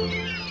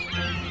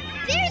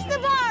 There's the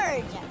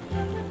barge!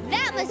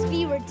 That must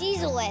be where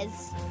Diesel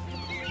is.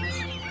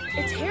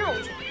 It's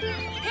Harold.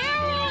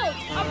 Harold!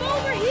 I'm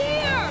over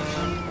here!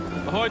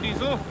 Ahoy,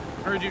 Diesel.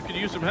 Heard you could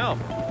use some help.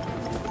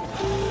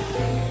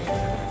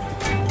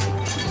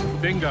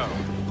 Bingo.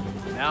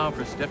 Now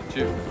for step 2.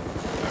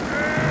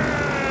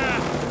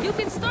 You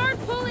can start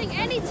pulling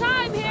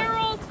anytime,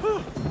 Harold.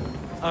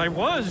 I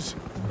was,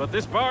 but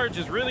this barge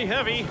is really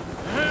heavy.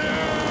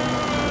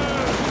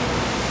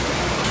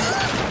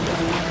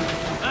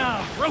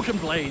 Broken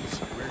blades.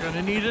 We're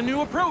gonna need a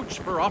new approach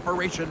for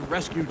Operation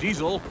Rescue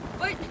Diesel.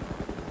 But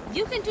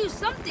you can do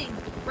something,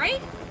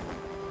 right?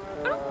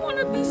 I don't want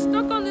to be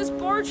stuck on this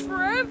barge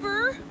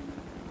forever.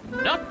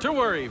 Not to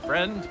worry,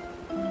 friend.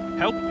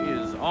 Help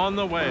is on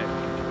the way.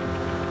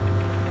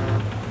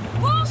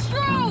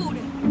 Bulstrode!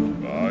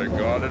 I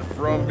got it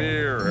from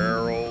here,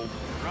 Harold.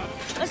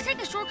 Let's take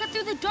a shortcut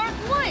through the dark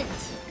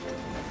woods.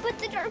 But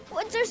the dark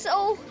woods are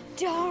so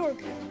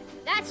dark.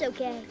 That's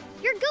okay.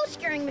 Your ghost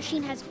scaring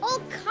machine has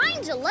all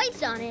kinds of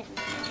lights on it.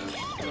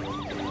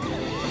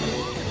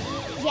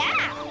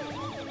 Yeah.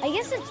 I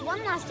guess it's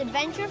one last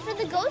adventure for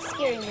the ghost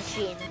scaring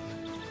machine.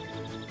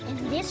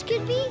 And this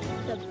could be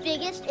the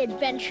biggest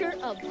adventure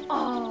of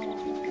all.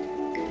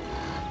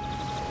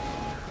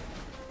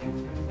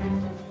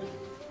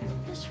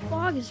 This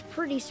fog is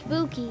pretty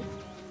spooky.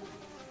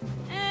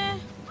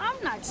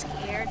 I'm not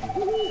scared.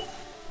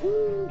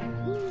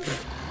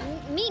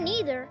 Me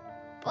neither,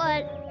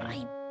 but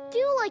I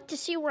do like to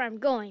see where I'm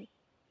going.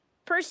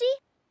 Percy,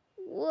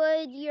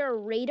 would your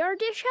radar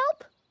dish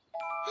help?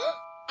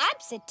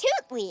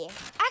 Absolutely.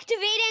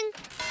 Activating.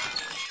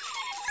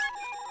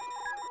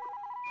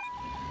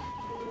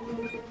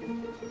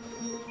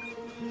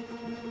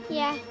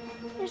 Yeah,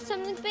 there's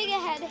something big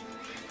ahead.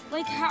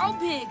 Like how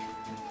big?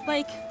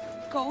 Like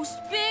ghost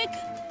big?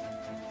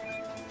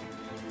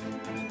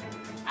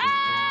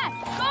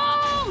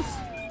 Ah! Ghost!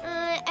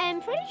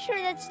 I'm pretty sure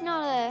that's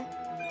not a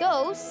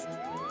ghost.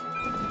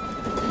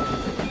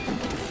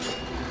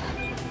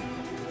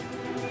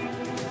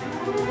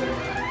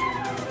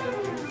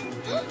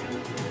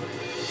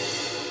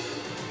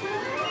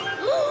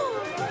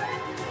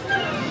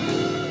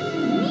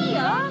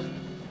 Nia?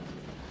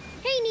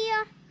 Hey,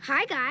 Nia.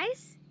 Hi,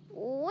 guys.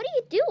 What are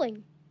you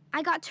doing?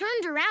 I got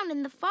turned around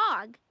in the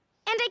fog,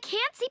 and I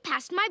can't see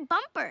past my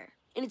bumper.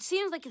 And it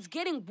seems like it's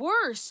getting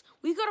worse.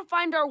 We gotta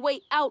find our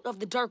way out of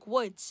the dark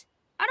woods.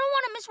 I don't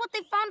want to miss what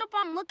they found up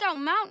on Lookout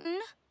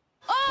Mountain.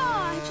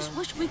 Oh, I just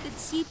wish we could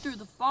see through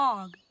the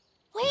fog.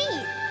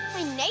 Wait,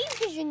 my night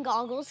vision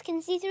goggles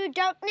can see through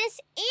darkness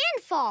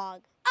and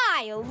fog.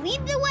 I'll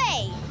lead the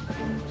way.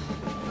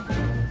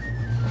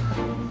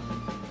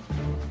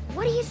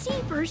 What do you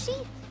see,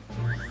 Percy?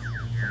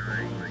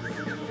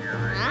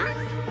 Huh?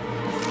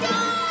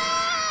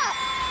 Stop!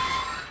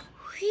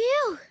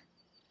 Phew.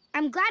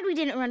 I'm glad we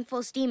didn't run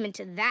full steam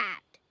into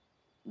that.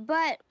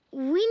 But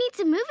we need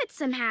to move it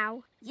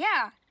somehow.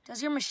 Yeah.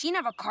 Does your machine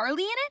have a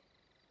Carly in it?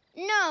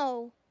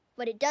 No,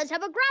 but it does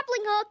have a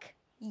grappling hook.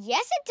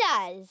 Yes, it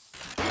does.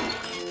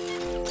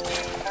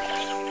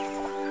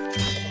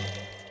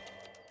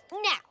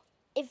 Now,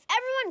 if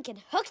everyone can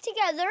hook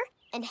together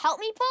and help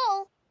me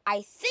pull,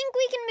 I think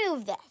we can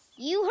move this.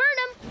 You heard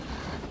him.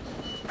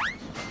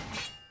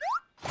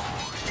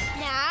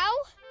 Now,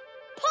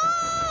 pull!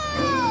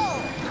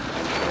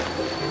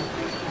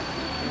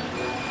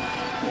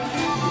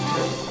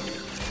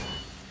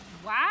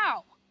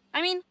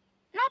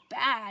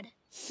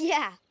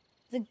 Yeah,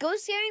 the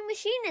ghost-carrying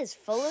machine is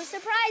full of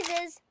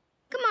surprises.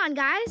 Come on,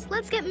 guys,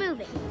 let's get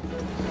moving.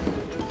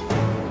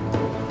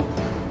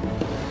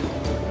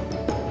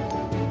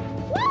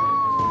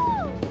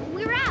 Woo!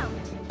 We're out.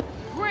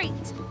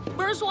 Great.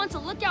 First one to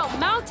Lookout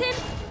Mountain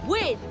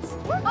wins.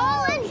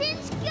 All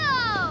engines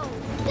go!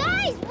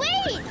 Guys,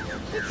 wait!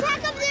 The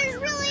track up there is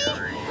really...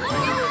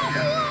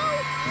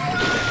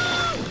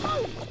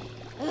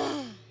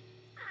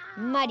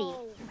 muddy.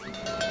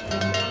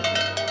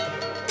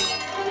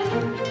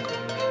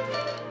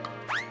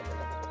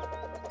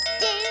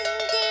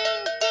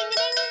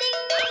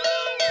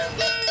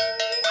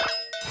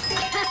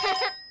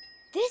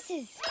 This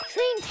is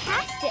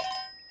fantastic.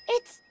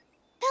 It's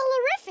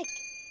bellerific.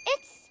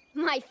 It's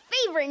my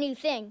favorite new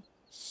thing.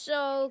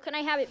 So, can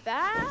I have it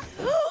back?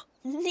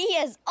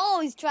 Nia's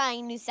always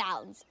trying new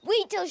sounds.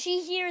 Wait till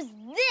she hears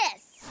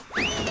this.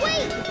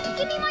 Wait!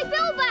 Give me my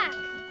bell back!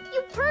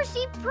 You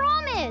Percy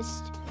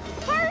promised!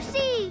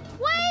 Percy!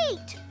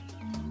 Wait!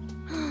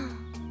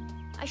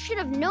 I should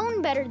have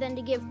known better than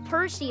to give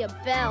Percy a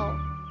bell.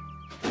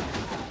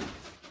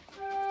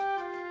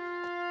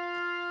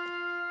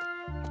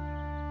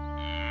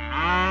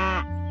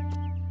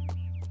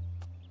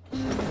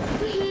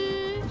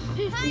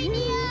 Hi,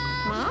 Nia!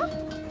 Huh?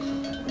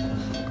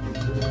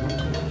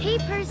 Hey,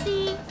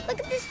 Percy. Look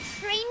at this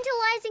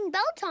train-tilizing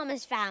bell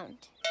Thomas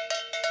found.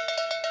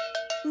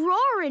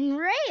 Roaring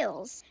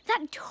rails.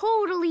 That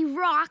totally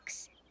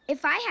rocks.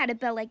 If I had a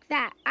bell like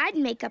that, I'd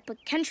make up a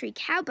country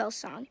cowbell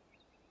song.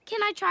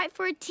 Can I try it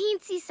for a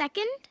teensy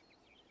second?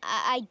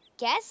 I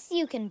guess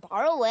you can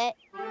borrow it.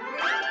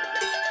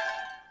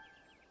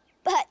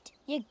 But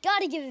you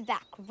gotta give it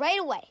back right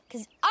away,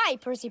 because I,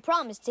 Percy,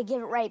 promised to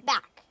give it right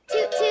back.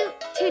 Toot toot,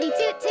 tooty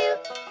toot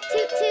toot,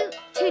 toot toot,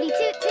 tooty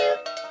toot toot.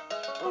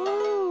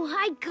 Oh,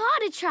 I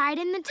gotta try it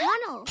in the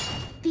tunnel.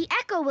 The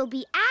echo will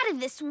be out of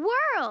this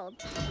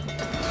world.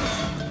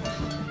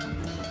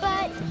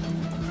 But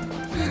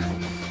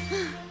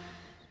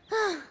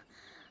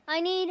I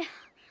need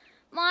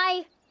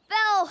my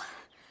bell.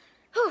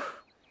 Whew.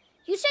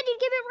 You said you'd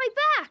give it right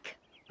back.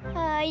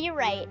 you're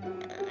right.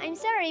 I'm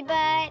sorry,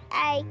 but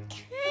I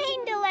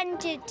kinda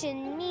lent it to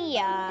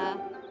Nia.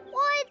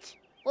 What?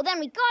 Well, then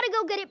we gotta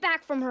go get it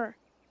back from her.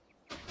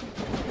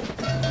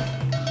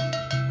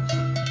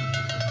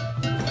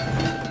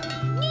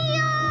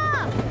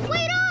 Nia!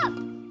 Wait up!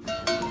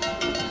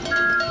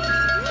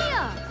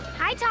 Nia!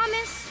 Hi,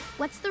 Thomas.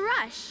 What's the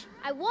rush?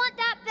 I want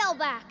that bell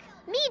back.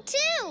 Me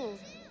too!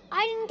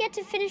 I didn't get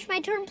to finish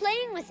my turn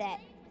playing with it.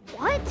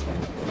 What?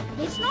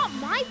 It's not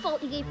my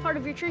fault you gave part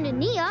of your turn to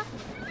Nia.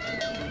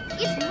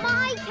 It's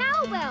my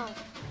cowbell.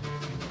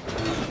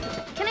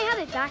 Can I have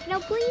it back now,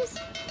 please?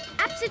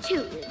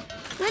 Absolutely.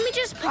 Let me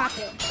just pop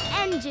it.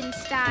 Engine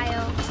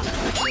style.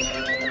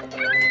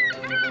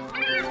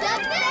 The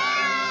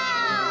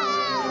bell!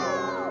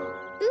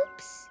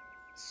 Oops.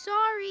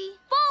 Sorry.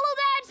 Follow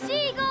that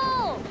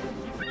seagull!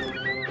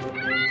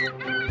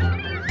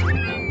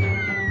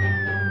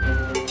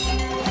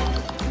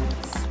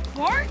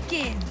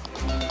 Sparkin'!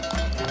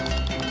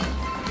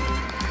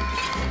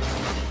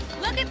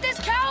 Look at this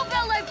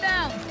cowbell I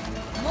found!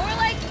 More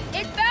like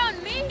it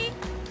found me!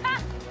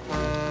 Ha!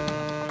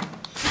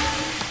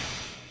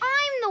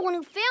 I'm the one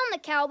who found the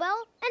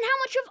cowbell, and how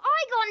much have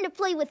I gotten to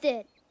play with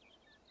it?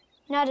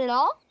 Not at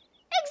all?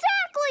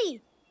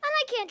 Exactly! And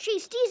I can't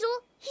chase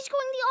Diesel. He's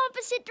going the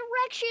opposite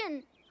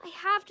direction. I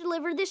have to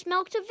deliver this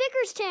milk to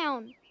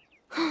Vickerstown.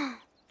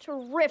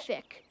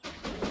 Terrific.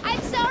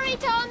 I'm sorry,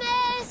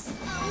 Thomas!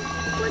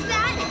 Was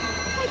that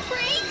my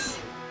brakes?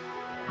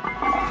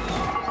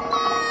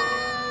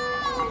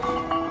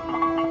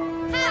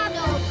 Have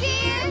no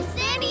fear,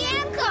 Sandy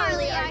and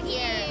Carly are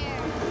here.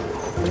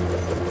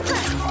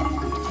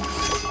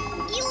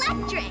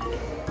 Electric.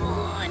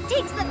 Oh, it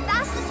takes the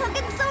fastest hook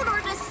in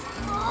Sodor to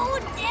slow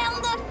down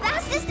the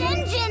fastest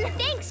engine.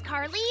 Thanks,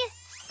 Carly.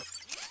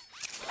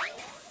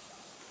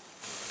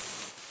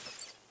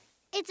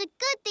 It's a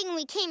good thing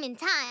we came in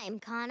time,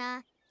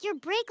 Kana. Your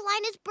brake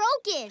line is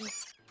broken.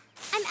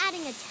 I'm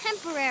adding a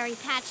temporary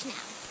patch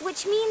now,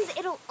 which means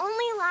it'll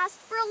only last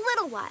for a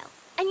little while.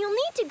 And you'll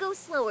need to go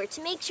slower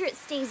to make sure it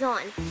stays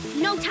on.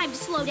 No time to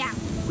slow down.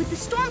 With the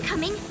storm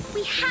coming,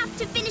 we have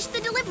to finish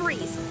the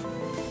deliveries.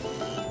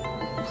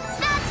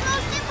 That's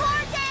most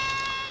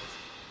important!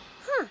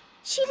 Huh,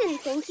 she didn't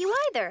thank you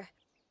either.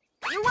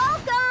 You're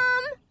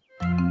welcome!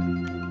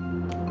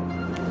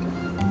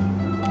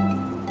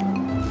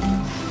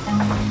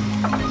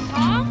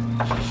 Huh?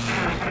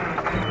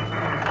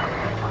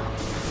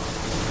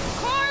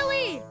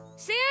 Carly!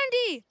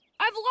 Sandy!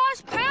 I've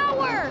lost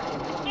power!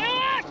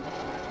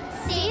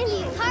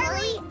 Sandy and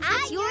Carly,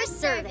 at your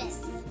service.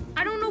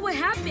 I don't know what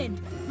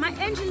happened. My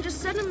engine just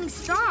suddenly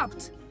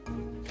stopped.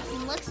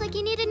 Looks like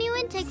you need a new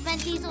intake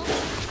vent, Diesel.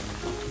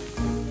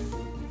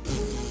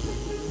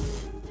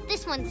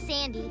 This one's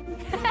Sandy.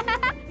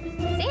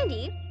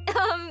 Sandy?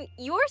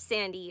 You're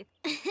Sandy.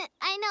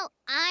 I know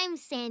I'm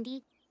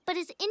Sandy, but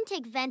his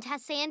intake vent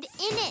has sand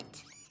in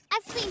it.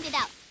 I've cleaned it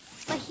out,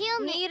 but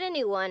he'll need a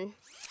new one.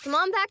 Come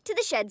on back to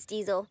the sheds,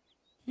 Diesel.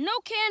 No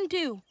can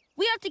do.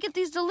 We have to get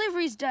these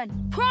deliveries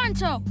done.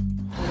 Pronto!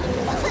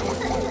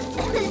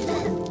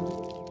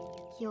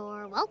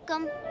 You're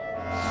welcome.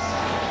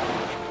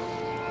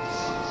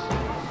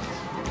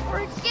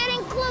 We're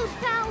getting close,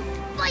 pal.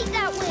 Fight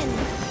that wind.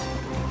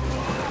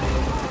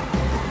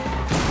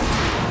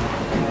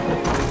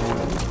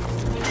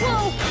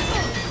 Whoa!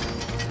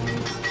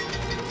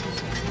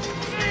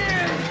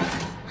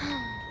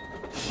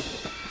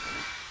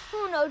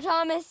 Oh no,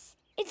 Thomas.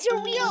 It's a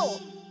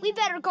wheel. We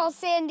better call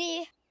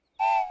Sandy.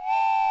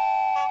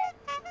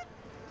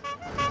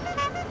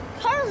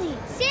 Carly,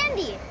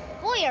 Sandy,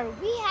 boy, are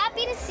we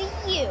happy to see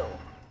you.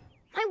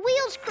 My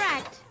wheel's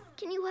cracked.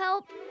 Can you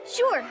help?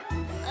 Sure.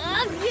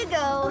 Up you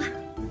go.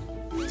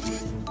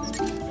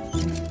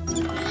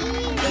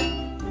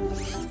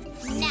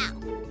 Now,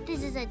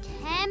 this is a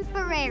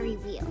temporary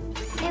wheel.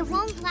 It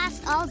won't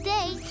last all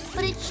day,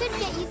 but it should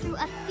get you through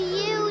a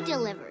few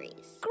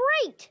deliveries.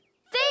 Great!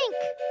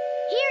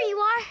 Here you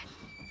are.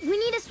 We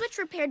need a switch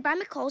repaired by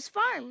McCall's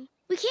farm.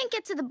 We can't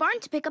get to the barn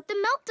to pick up the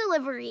milk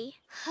delivery.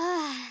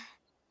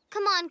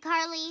 Come on,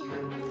 Carly.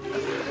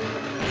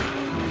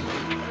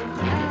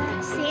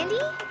 Sandy?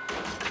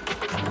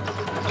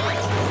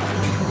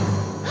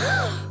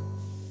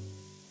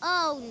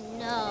 Oh,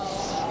 no.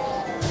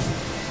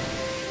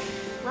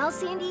 Well,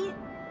 Sandy,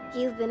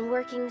 you've been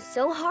working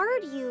so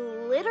hard,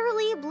 you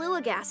literally blew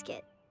a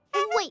gasket.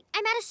 Wait,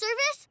 I'm out of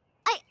service?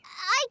 I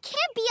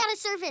can't be out of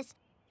service.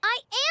 I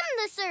am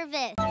the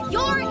service.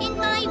 You're in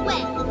my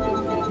way.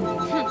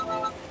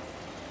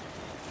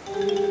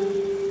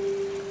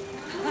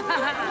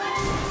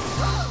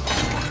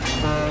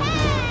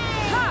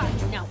 Ha!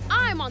 Now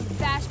I'm on the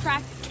fast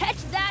track to catch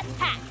that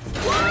hat.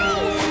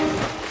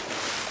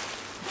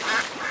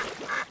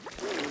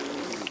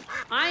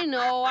 I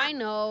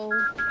know.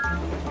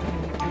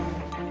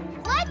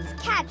 Let's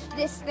catch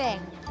this thing.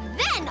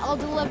 Then I'll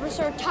deliver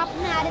Sir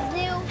Topham Hatt his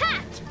new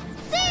hat.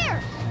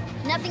 There!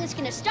 Nothing's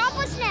gonna stop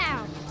us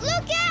now.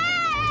 Look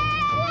out!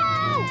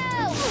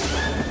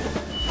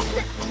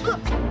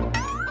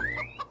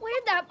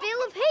 Where'd that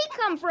bale of hay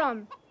come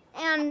from?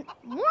 And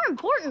more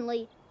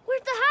importantly,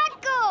 where'd the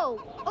hat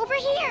go? Over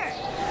here.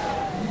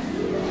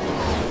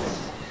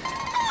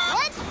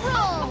 Let's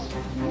roll.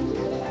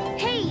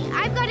 Hey,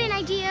 I've got an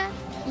idea.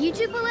 You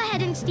two pull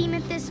ahead and steam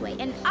it this way,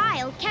 and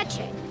I'll catch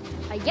it.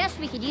 I guess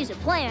we could use a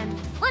plan.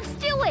 Let's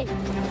do it!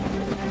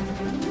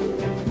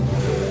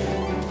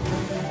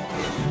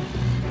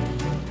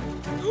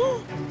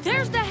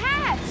 There's the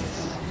hat!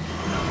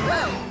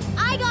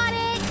 I got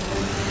it!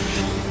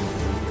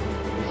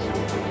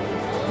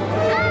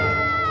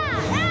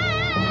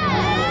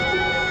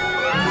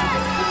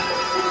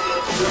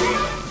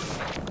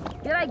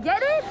 Did I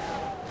get it?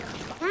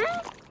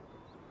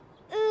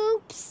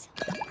 Oops.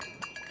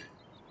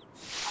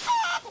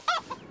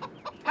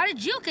 How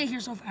did you get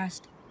here so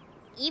fast?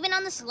 Even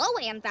on the slow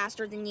way, I'm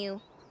faster than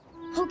you.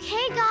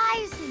 Okay,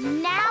 guys,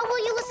 now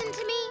will you listen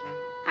to me?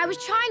 I was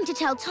trying to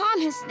tell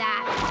Thomas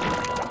that.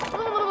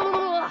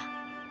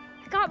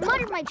 I got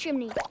mud in my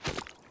chimney. The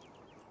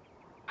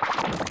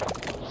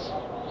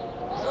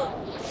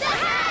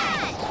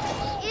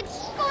hat!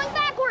 It's going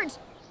backwards.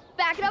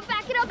 Back it up,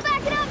 back it up,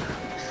 back it up.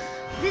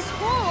 This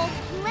whole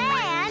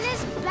plan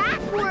is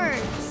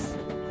backwards.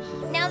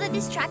 Now that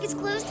this track is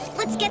closed,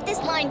 let's get this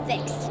line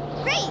fixed.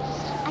 Great!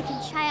 I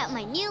can try out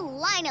my new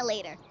liner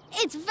later.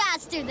 It's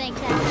faster than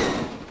that.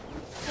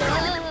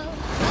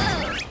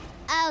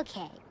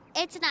 Okay,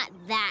 it's not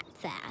that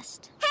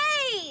fast.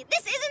 Hey!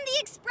 This isn't the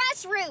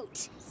express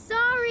route!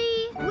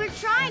 Sorry, we're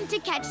trying to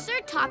catch Sir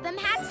Topham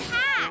Hatt's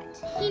hat.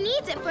 He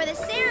needs it for the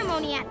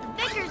ceremony at the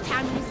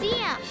Vicarstown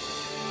Museum.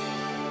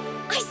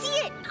 I see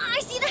it!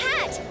 I see the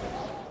hat!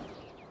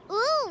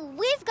 Ooh,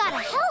 we've got to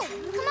help!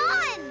 Come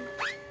on!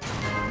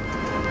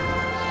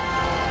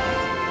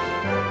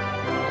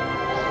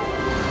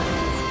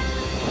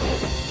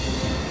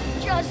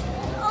 Just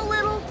a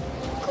little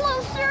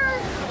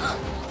closer.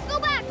 Go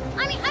back!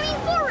 I mean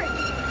forward!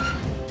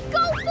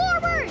 Go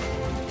forward!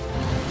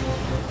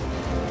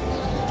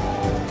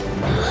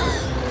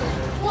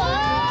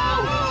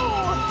 Whoa!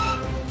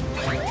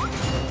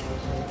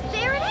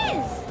 There it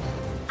is!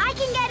 I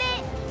can get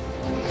it!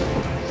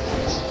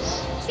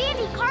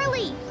 Sandy,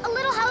 Carly, a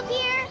little help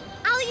here?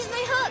 I'll use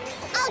my hook.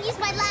 I'll use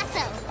my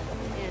lasso.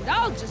 And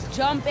I'll just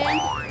jump in.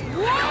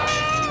 Whoa!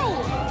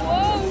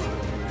 Whoa!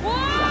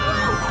 Whoa!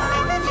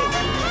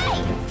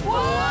 Hey!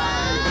 Whoa!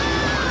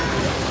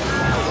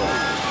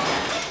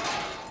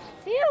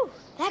 Phew,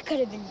 that could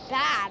have been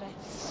bad.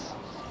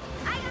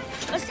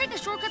 Let's take a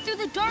shortcut through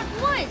the dark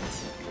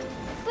woods.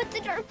 But the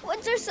dark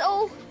woods are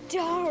so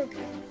dark.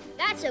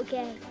 That's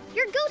okay.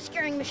 Your ghost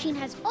scaring machine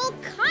has all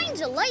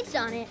kinds of lights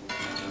on it.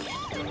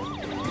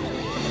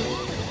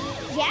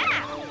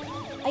 Yeah.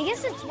 I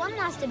guess it's one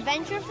last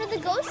adventure for the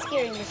ghost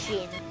scaring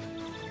machine.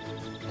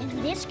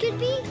 And this could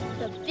be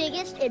the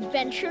biggest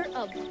adventure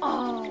of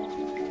all.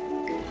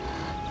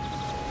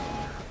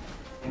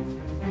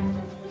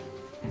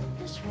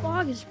 This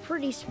fog is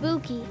pretty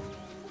spooky.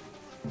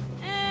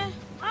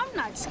 I'm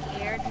not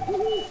scared.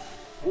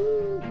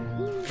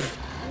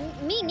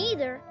 Me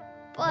neither.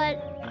 but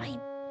I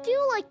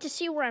do like to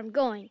see where I'm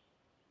going.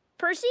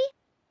 Percy,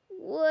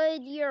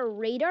 would your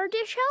radar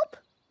dish help?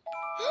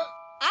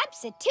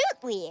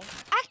 Absolutely.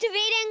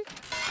 Activating.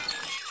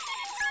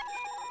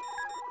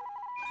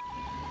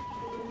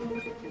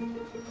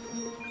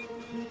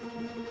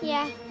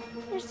 Yeah,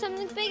 there's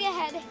something big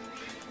ahead.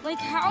 Like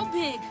how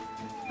big?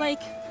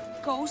 Like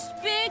ghost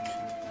big?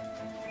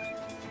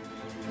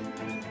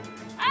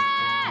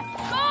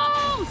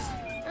 Ah! Ghost!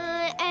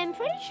 I'm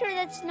pretty sure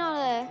that's not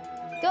a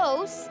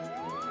ghost.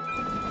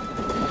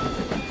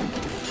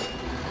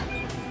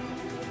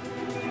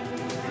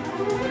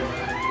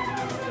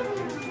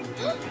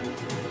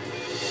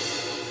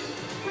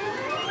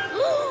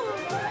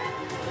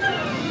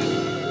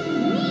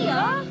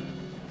 Nia?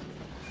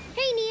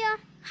 Hey, Nia.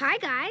 Hi,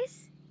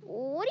 guys.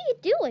 What are you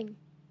doing?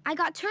 I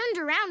got turned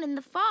around in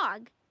the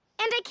fog,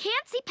 and I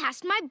can't see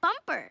past my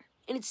bumper.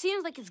 And it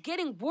seems like it's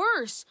getting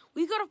worse.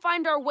 We gotta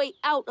find our way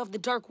out of the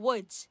dark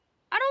woods.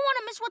 I don't want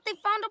to miss what they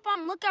found up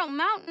on Lookout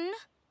Mountain.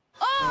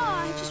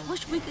 Oh, I just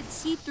wish we could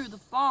see through the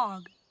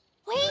fog.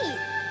 Wait,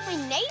 my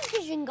night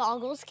vision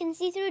goggles can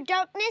see through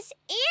darkness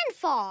and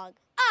fog.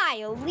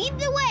 I'll lead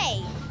the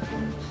way.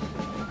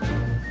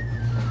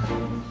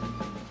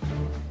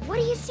 What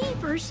do you see,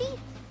 Percy?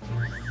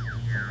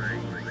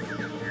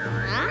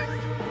 Huh?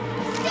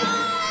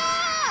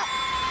 Stop!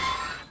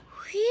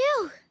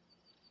 Phew!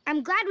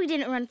 I'm glad we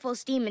didn't run full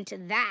steam into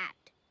that.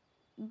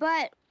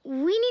 But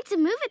we need to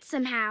move it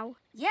somehow.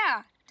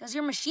 Yeah. Does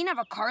your machine have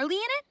a Carly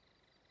in it?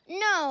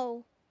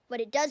 No,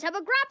 but it does have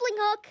a grappling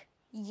hook.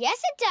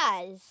 Yes, it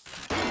does.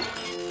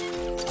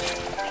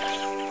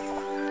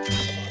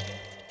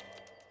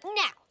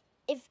 Now,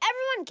 if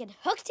everyone can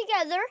hook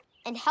together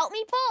and help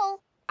me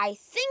pull, I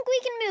think we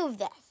can move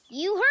this.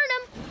 You heard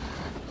him.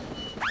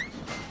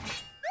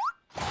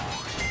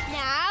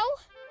 Now,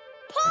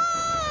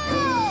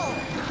 pull!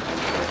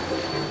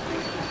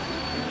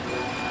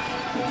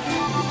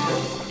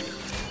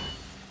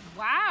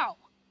 Wow.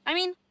 I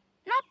mean,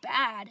 not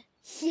bad.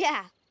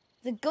 Yeah,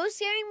 the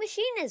ghost-scaring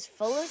machine is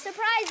full of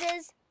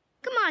surprises.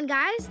 Come on,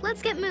 guys,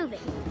 let's get moving.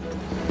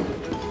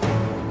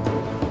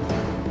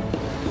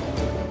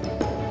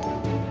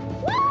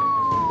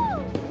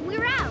 Woo!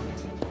 We're out.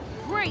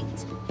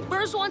 Great.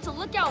 First one to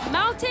Lookout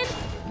Mountain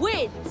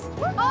wins.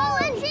 All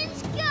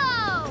engines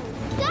go!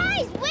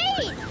 Guys,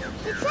 wait!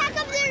 The track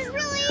up there is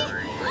really...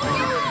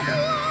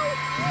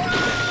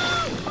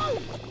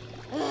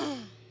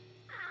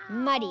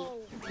 muddy.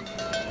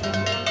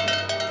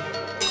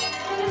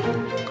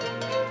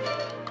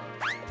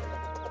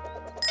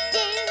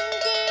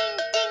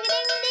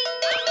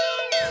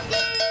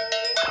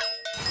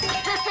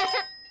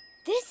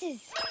 This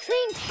is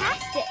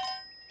fantastic.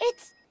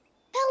 It's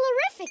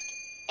bellerific.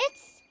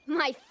 It's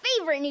my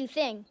favorite new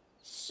thing.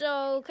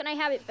 So, can I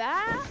have it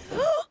back?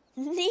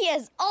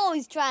 Nia's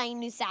always trying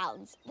new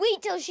sounds.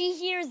 Wait till she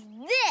hears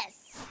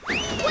this.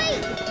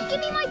 Wait! Give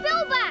me my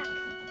bell back!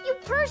 You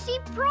Percy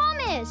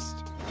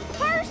promised!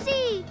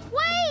 Percy,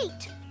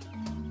 wait!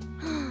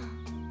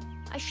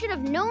 I should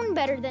have known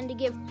better than to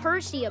give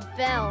Percy a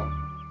bell.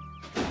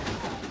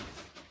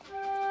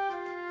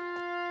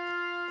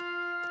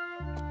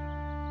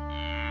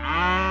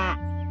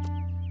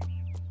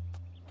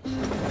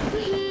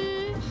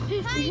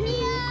 Hi,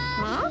 Nia!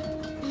 Huh?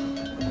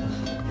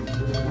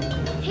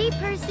 Hey,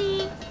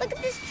 Percy. Look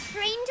at this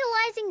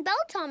train-tilizing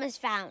bell Thomas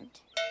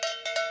found.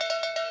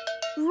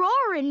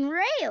 Roaring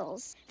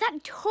rails.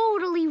 That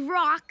totally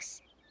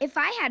rocks. If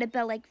I had a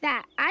bell like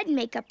that, I'd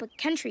make up a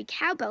country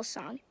cowbell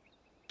song.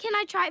 Can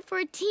I try it for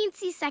a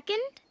teensy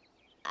second?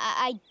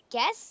 I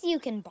guess you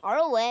can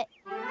borrow it.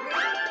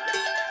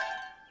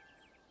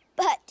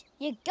 But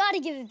you gotta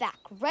give it back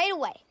right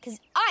away, because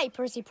I,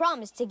 Percy,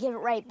 promised to give it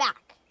right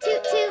back.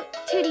 Toot toot,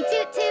 tooty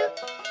toot toot,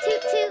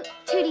 toot toot,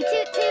 tooty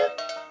toot toot.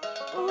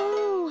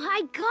 Oh,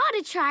 I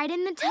gotta try it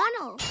in the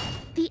tunnel.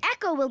 The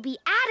echo will be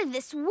out of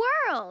this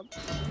world.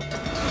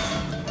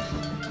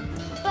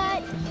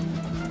 But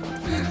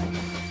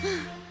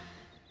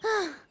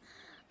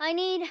I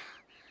need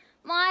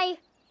my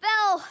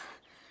bell.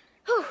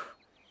 Whew.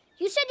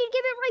 You said you'd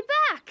give it right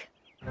back.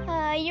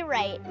 you're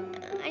right.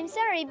 I'm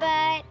sorry,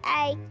 but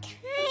I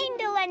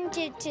kinda lent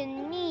it to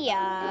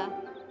Nia.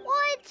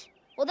 What?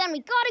 Well, then we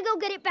gotta go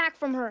get it back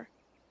from her.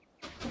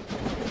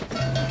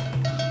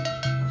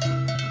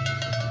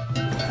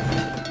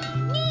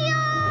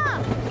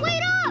 Nia!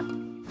 Wait up!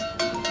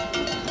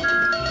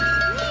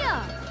 Nia!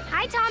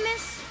 Hi,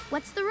 Thomas.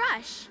 What's the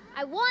rush?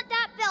 I want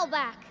that bell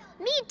back.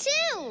 Me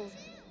too!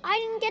 I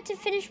didn't get to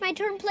finish my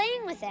turn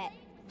playing with it.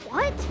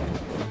 What?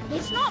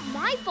 It's not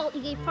my fault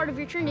you gave part of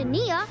your turn to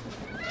Nia.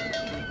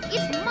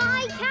 It's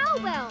my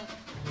cowbell.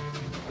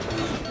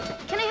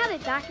 Can I have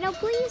it back now,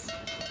 please?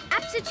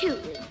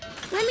 Absolutely.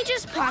 Let me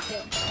just pop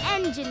it.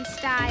 Engine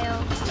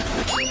style.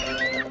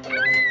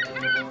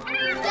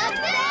 The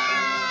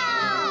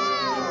bell!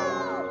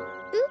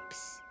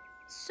 Oops.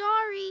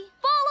 Sorry.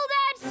 Follow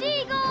that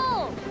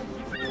seagull!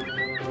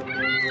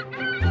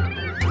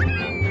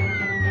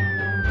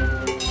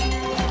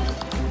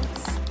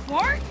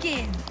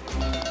 Sparkin'!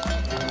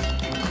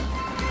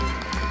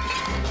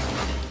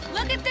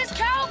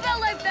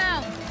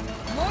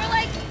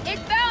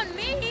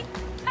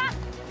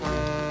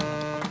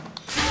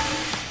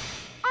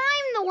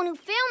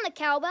 the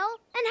cowbell,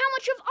 and how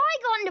much have I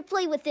gotten to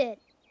play with it?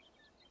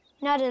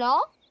 Not at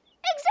all?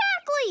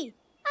 Exactly! And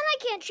I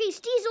can't chase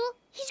Diesel.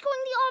 He's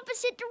going the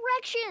opposite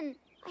direction.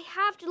 I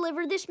have to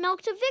deliver this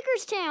milk to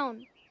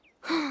Vickerstown.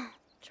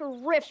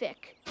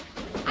 Terrific.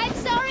 I'm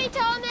sorry,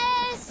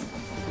 Thomas!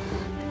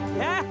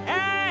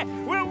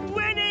 We're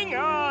winning!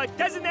 Oh,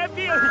 doesn't that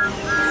feel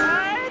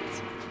hot?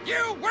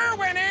 You were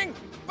winning,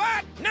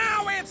 but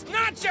now it's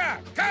not ya,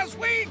 'cause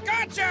we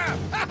got ya!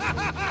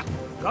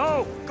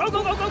 Go! Go,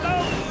 go, go, go,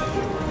 go!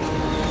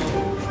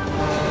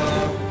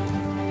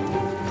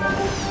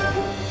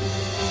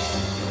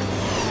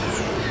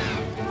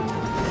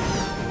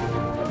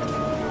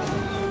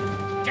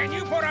 Can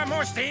you put on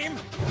more steam?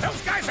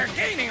 Those guys are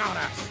gaining on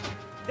us.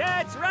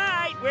 That's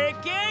right, we're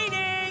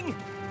gaining!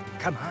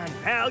 Come on,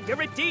 pal,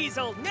 you're a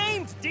Diesel,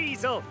 named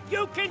Diesel.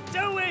 You can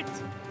do it!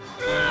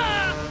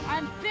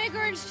 I'm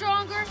bigger and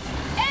stronger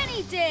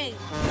any day.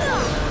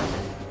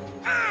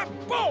 Ah,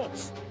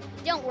 bolts!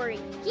 Don't worry,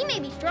 he may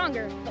be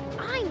stronger, but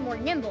I'm more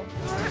nimble.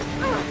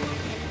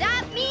 And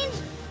that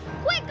means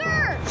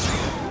quicker!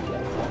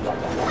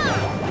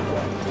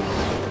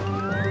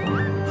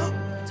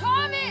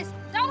 Thomas,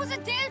 that was a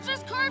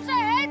dangerous curves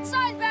ahead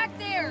sign back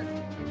there.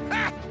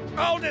 Ha!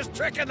 Oldest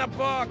trick in the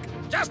book.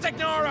 Just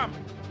ignore him.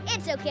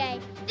 It's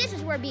okay. This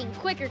is where being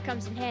quicker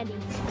comes in handy.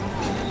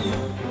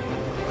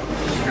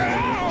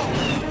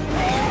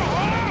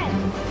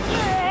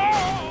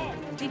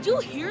 Did you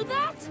hear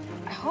that?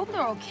 I hope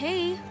they're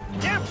okay.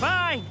 They're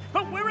fine,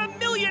 but we're a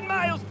million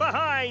miles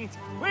behind.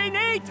 We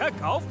need to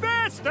go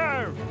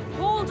faster.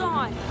 Hold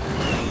on.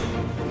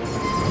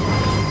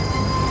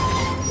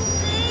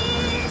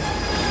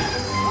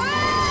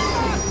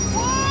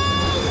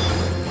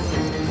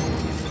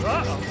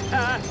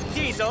 Uh-oh.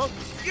 Diesel,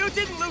 you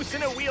didn't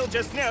loosen a wheel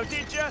just now,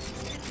 did you?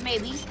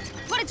 Maybe,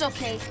 but it's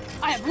okay.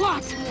 I have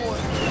lots more.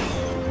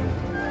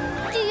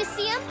 Do you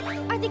see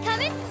them? Are they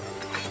coming?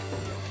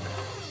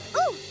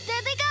 Ooh,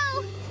 there they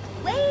go!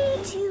 Way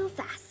too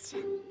fast.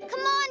 Come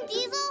on,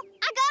 Diesel!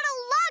 I got a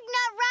lug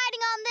nut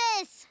riding on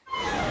this!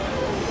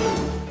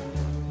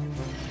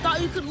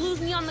 Thought you could lose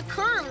me on the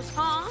curves,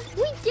 huh?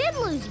 We did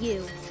lose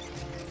you.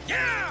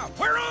 Yeah,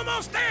 we're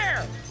almost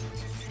there.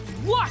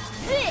 Watch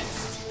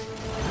this!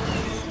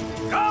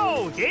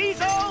 Go,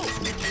 Diesel!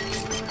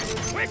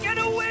 We're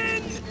gonna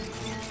win!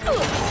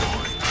 Huh?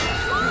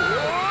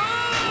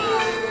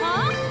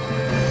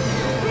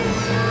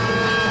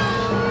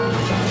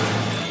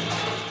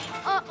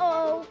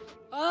 Uh-oh.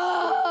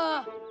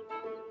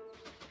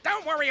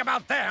 Don't worry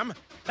about them.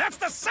 That's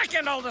the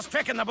second oldest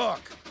trick in the book.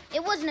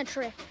 It wasn't a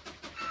trick.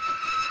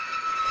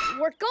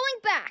 We're going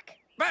back.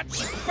 But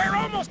we're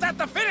almost at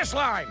the finish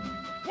line.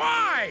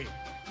 Why?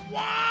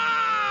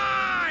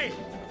 Why?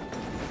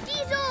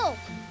 Diesel!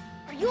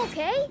 Are you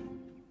okay?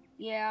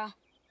 Yeah,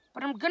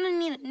 but I'm gonna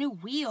need a new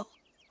wheel.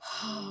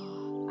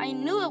 I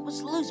knew it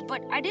was loose,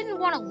 but I didn't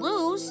want to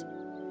lose.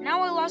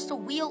 Now I lost a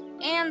wheel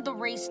and the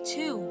race,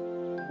 too.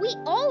 We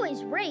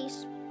always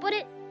race, but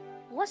it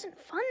wasn't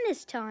fun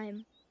this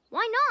time.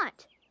 Why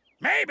not?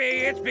 Maybe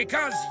it's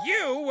because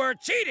you were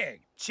cheating.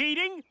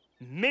 Cheating?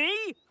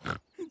 Me?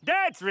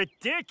 That's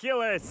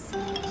ridiculous.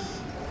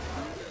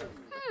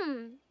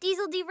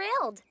 Diesel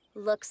derailed.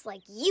 Looks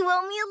like you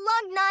owe me a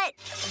lug nut.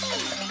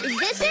 Is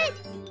this it?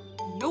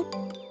 Nope.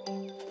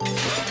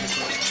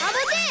 How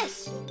about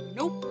this?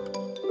 Nope.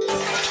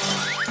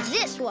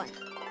 This one.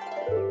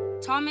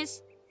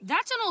 Thomas,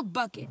 that's an old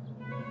bucket.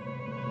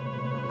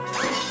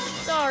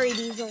 Sorry,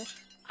 Diesel.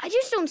 I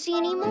just don't see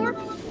any more.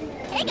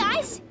 Hey,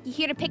 guys. You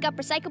here to pick up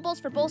recyclables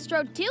for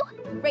Bulstrode too?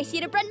 Race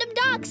you to Brendam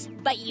Docks,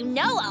 but you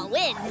know I'll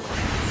win.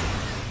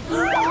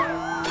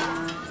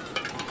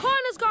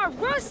 Connor's got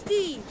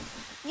Rusty.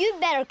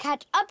 You'd better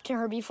catch up to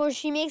her before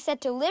she makes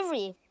that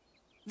delivery.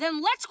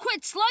 Then let's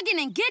quit slugging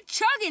and get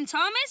chugging,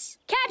 Thomas.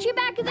 Catch you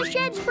back in the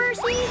sheds,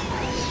 Percy.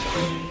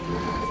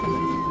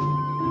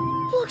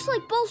 Looks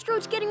like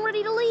Bulstrode's getting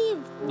ready to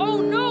leave. Oh,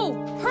 no.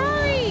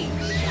 Hurry!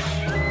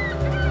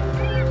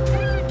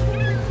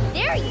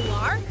 There you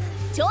are.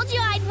 Told you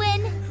I'd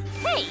win.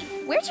 Hey,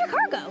 where's your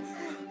cargo?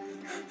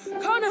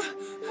 Connor,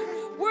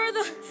 where are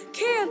the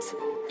cans?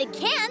 The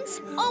cans?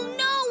 Oh,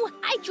 no!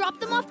 I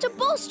dropped them off to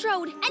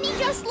Bulstrode, and he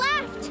just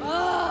left.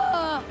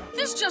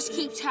 This just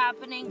keeps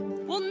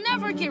happening. We'll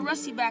never get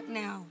Rusty back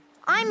now.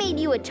 I made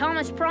you a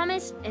Thomas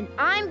promise, and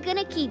I'm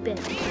gonna keep it.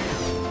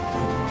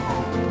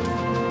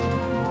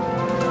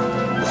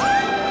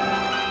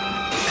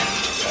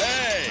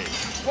 Hey,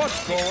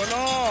 what's going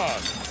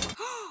on?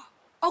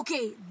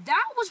 Okay,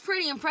 that was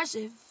pretty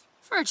impressive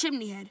for a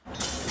chimney head.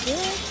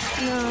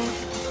 No.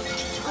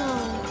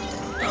 Oh.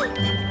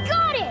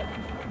 Got it!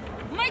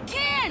 My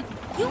can!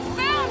 You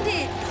found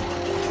it!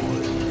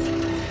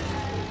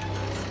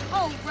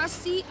 Oh,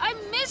 Rusty, I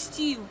missed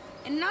you.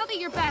 And now that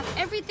you're back,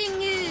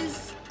 everything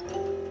is...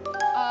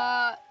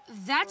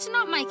 that's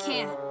not my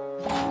can.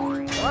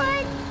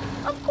 What?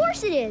 Of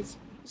course it is.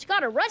 It's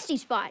got a rusty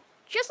spot,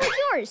 just like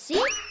yours, see?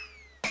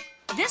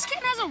 This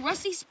can has a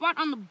rusty spot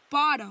on the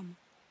bottom.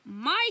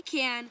 My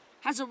can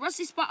has a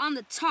rusty spot on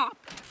the top.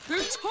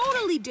 They're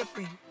totally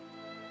different.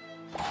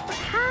 But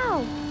how?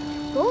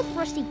 both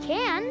rusty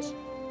cans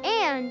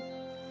and...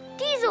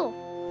 Diesel,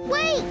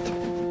 wait!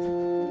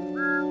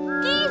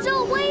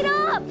 Diesel, wait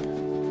up!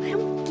 I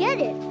don't get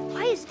it.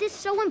 Why is this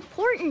so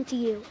important to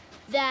you?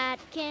 That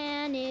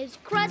can is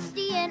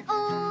crusty and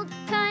old,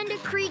 kinda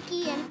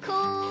creaky and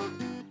cold.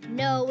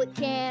 No, it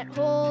can't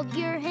hold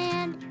your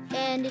hand,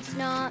 and it's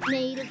not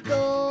made of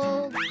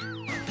gold.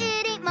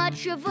 It ain't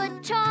much of a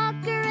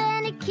talker,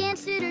 and it can't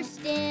sit or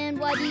stand.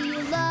 Why do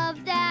you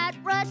love that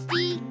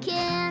rusty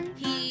can?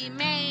 He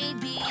may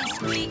be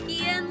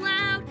squeaky and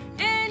loud,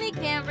 and he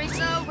can't race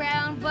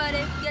around. But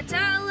if you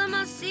tell him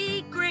a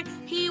secret,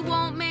 he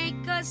won't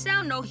make a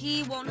sound. No,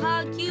 he won't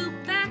hug you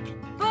back,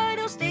 but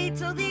he'll stay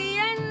till the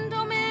end.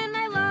 Oh man,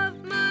 I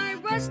love my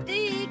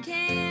rusty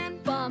can.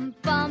 Bum,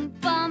 bum,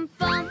 bum,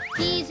 bum.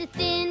 He's a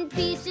thin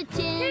piece of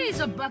tin. He's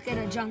a bucket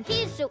of junk.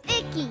 He's so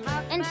icky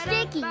and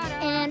sticky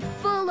and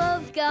full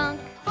of gunk.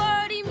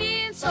 But he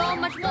means so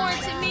much more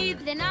to me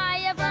than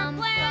I ever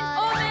planned.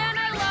 Oh man,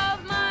 I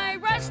love my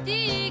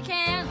rusty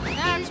can.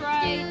 That's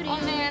right. Oh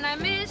man, I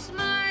miss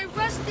my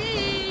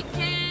rusty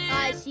can.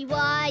 I see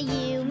why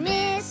you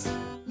miss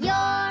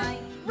your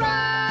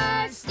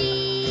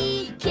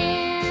rusty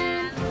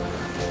can.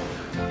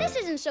 This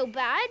isn't so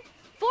bad.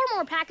 4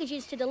 more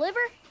packages to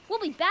deliver. We'll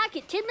be back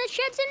at Tidless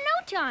Sheds in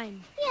no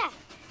time. Yeah.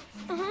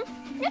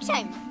 No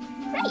time.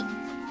 Right.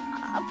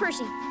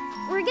 Percy,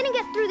 we're gonna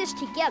get through this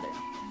together.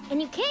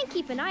 And you can't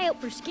keep an eye out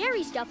for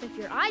scary stuff if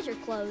your eyes are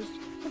closed.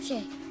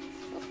 Okay.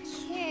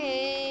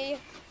 Okay.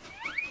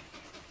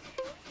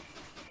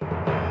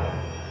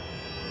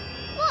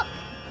 Look,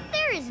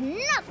 there is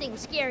nothing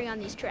scary on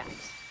these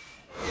tracks.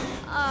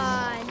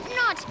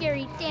 Not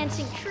scary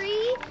dancing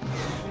tree.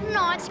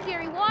 Not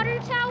scary water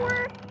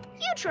tower.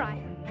 You try.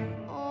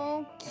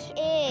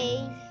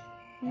 Okay.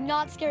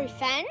 Not scary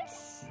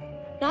fence.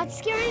 Not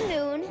scary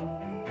moon.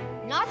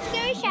 Not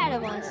scary shadow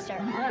monster.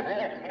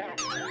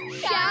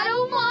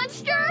 Shadow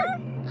monster?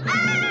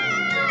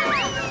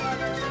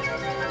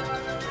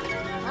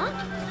 Huh?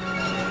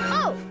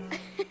 Oh,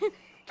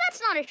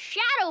 that's not a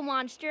shadow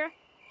monster.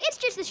 It's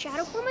just the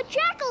shadow from a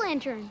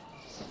jack-o'-lantern.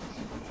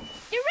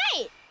 You're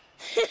right.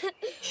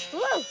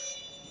 Whoa.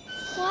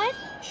 What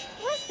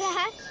was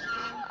that?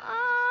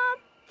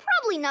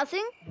 Probably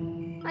nothing,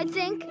 I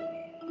think.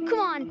 Come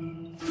on.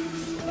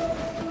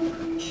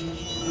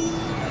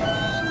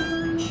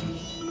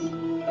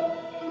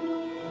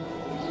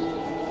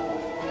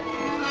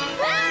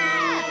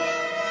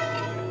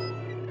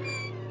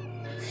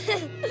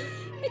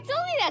 It's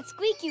only that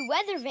squeaky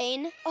weather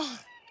vane. Oh,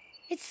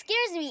 it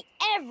scares me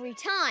every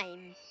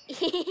time.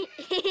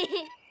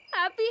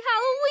 Happy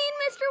Halloween,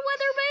 Mr.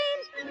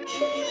 Weathervane!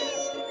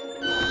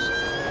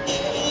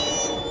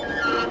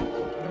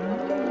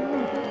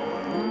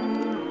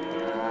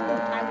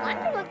 I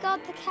wonder what got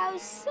the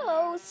cows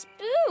so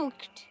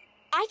spooked.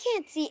 I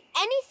can't see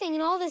anything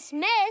in all this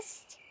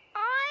mist.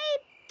 I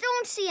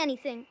don't see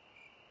anything.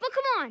 But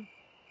come on,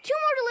 2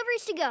 more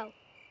deliveries to go.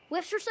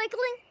 Whiff's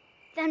recycling,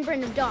 then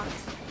Brendan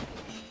Dogs.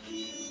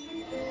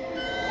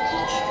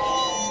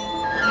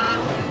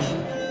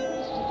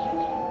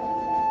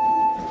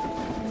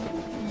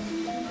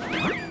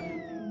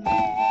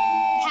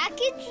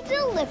 Package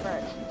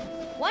delivered.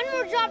 1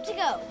 more job to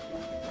go.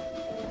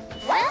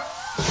 What?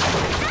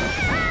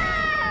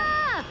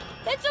 Ah!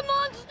 It's a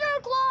monster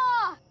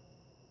claw!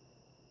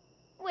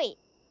 Wait,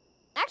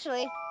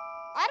 actually,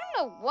 I don't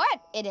know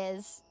what it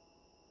is.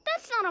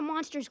 That's not a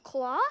monster's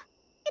claw.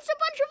 It's a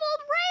bunch of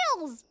old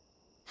rails.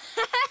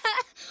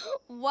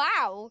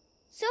 Wow.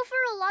 So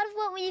for a lot of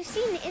what we've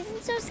seen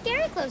isn't so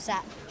scary close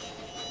up.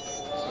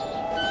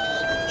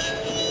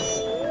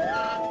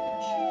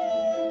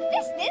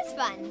 This is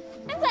fun.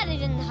 I'm glad I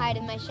didn't hide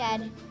in my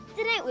shed.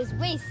 The night was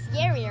way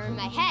scarier in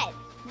my head.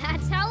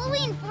 That's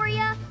Halloween for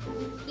ya.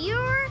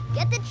 Pure,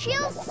 get the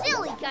chills,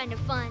 silly kind of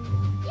fun.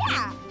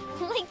 Yeah,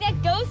 like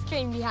that ghost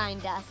train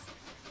behind us.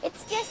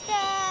 It's just,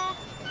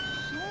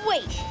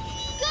 wait.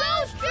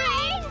 Ghost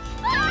train!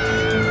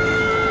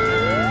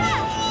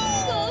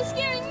 Ghost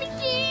scaring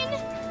machine!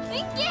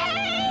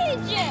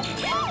 Engage!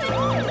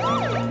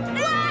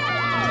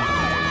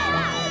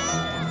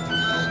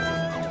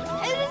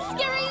 Is it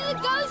scaring the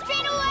ghost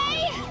train away?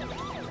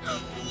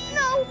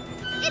 No,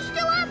 it's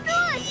still after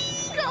us.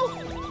 Go,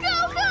 go,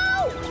 go!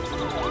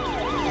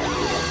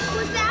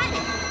 Was that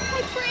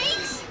my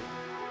brakes?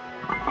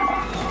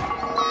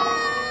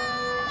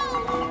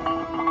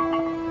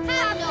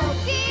 Have no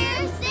fear,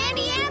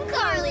 Sandy and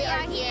Carly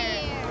are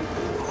here.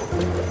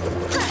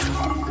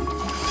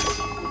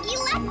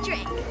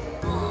 Electric.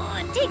 Oh,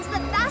 it takes the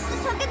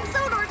fastest hook in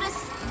Sodor to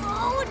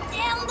slow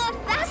down the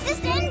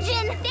fastest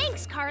engine.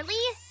 Thanks,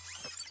 Carly.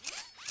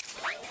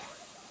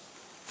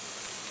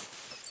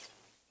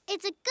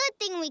 It's a good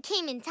thing we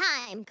came in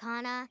time,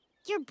 Kana.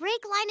 Your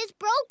brake line is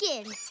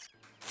broken.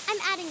 I'm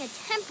adding a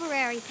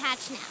temporary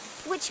patch now,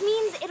 which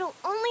means it'll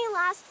only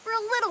last for a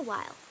little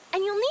while.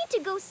 And you'll need to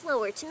go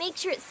slower to make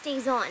sure it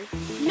stays on.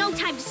 No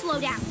time to slow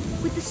down.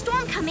 With the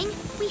storm coming,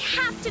 we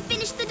have to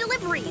finish the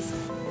deliveries.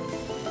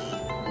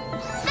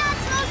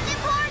 That's most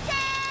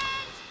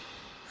important!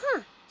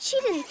 Huh, she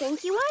didn't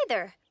thank you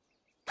either.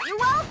 You're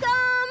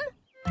welcome!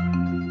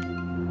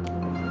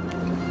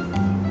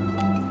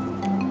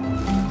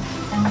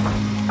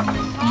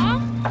 Huh?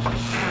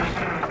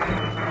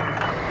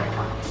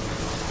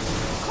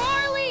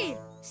 Carly!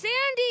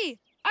 Sandy!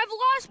 I've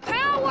lost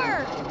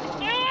power!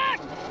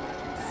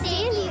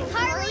 Sandy and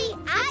Carly,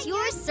 at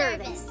your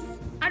service.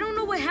 I don't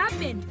know what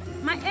happened.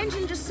 My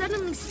engine just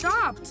suddenly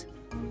stopped.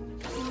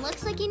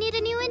 Looks like you need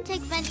a new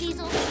intake vent,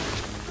 Diesel.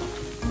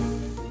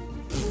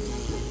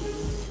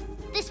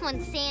 This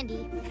one's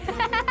Sandy.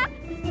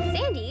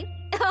 Sandy?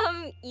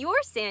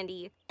 You're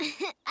Sandy.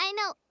 I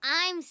know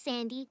I'm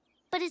Sandy,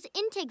 but his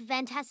intake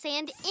vent has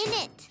sand in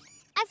it.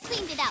 I've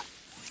cleaned it out,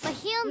 but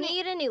he'll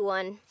need a new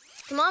one.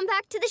 Come on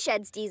back to the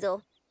sheds,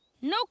 Diesel.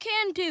 No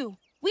can do.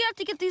 We have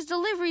to get these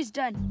deliveries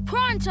done.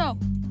 Pronto!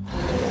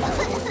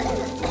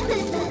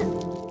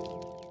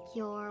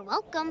 You're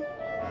welcome.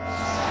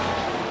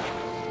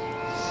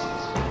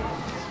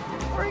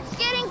 We're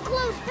getting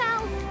close,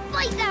 pal.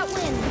 Fight that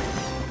wind.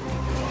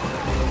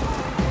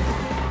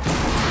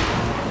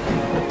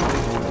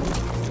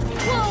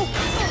 Whoa!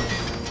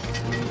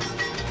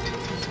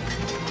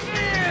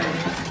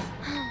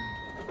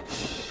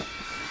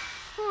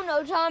 Oh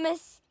no,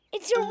 Thomas.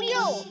 It's a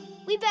real.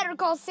 We better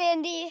call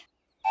Sandy.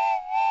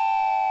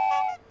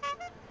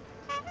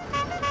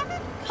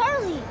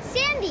 Carly,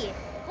 Sandy,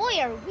 boy,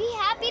 are we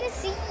happy to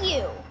see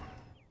you.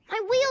 My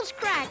wheel's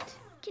cracked.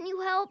 Can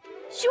you help?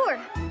 Sure.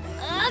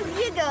 Up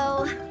you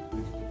go.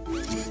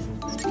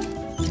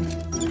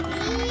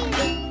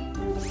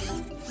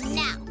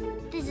 Now,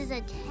 this is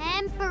a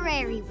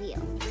temporary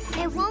wheel.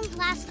 It won't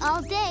last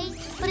all day,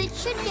 but it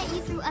should get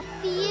you through a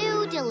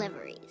few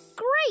deliveries.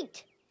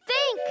 Great!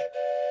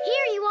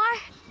 Here you are.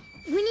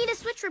 We need a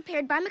switch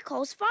repaired by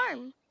McCall's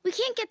farm. We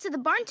can't get to the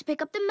barn to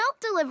pick up the milk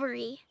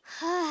delivery.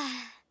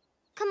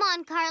 Come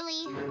on,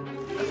 Carly.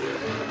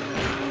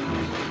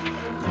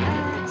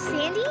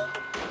 Sandy?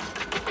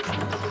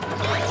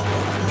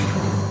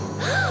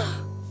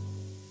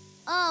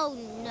 Oh,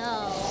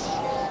 no.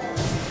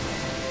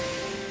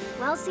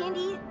 Well,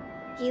 Sandy,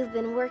 you've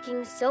been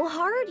working so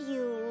hard,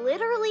 you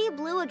literally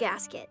blew a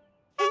gasket.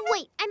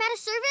 Wait, I'm out of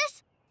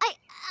service? I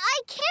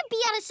can't be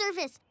out of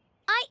service.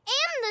 I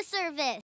am the service.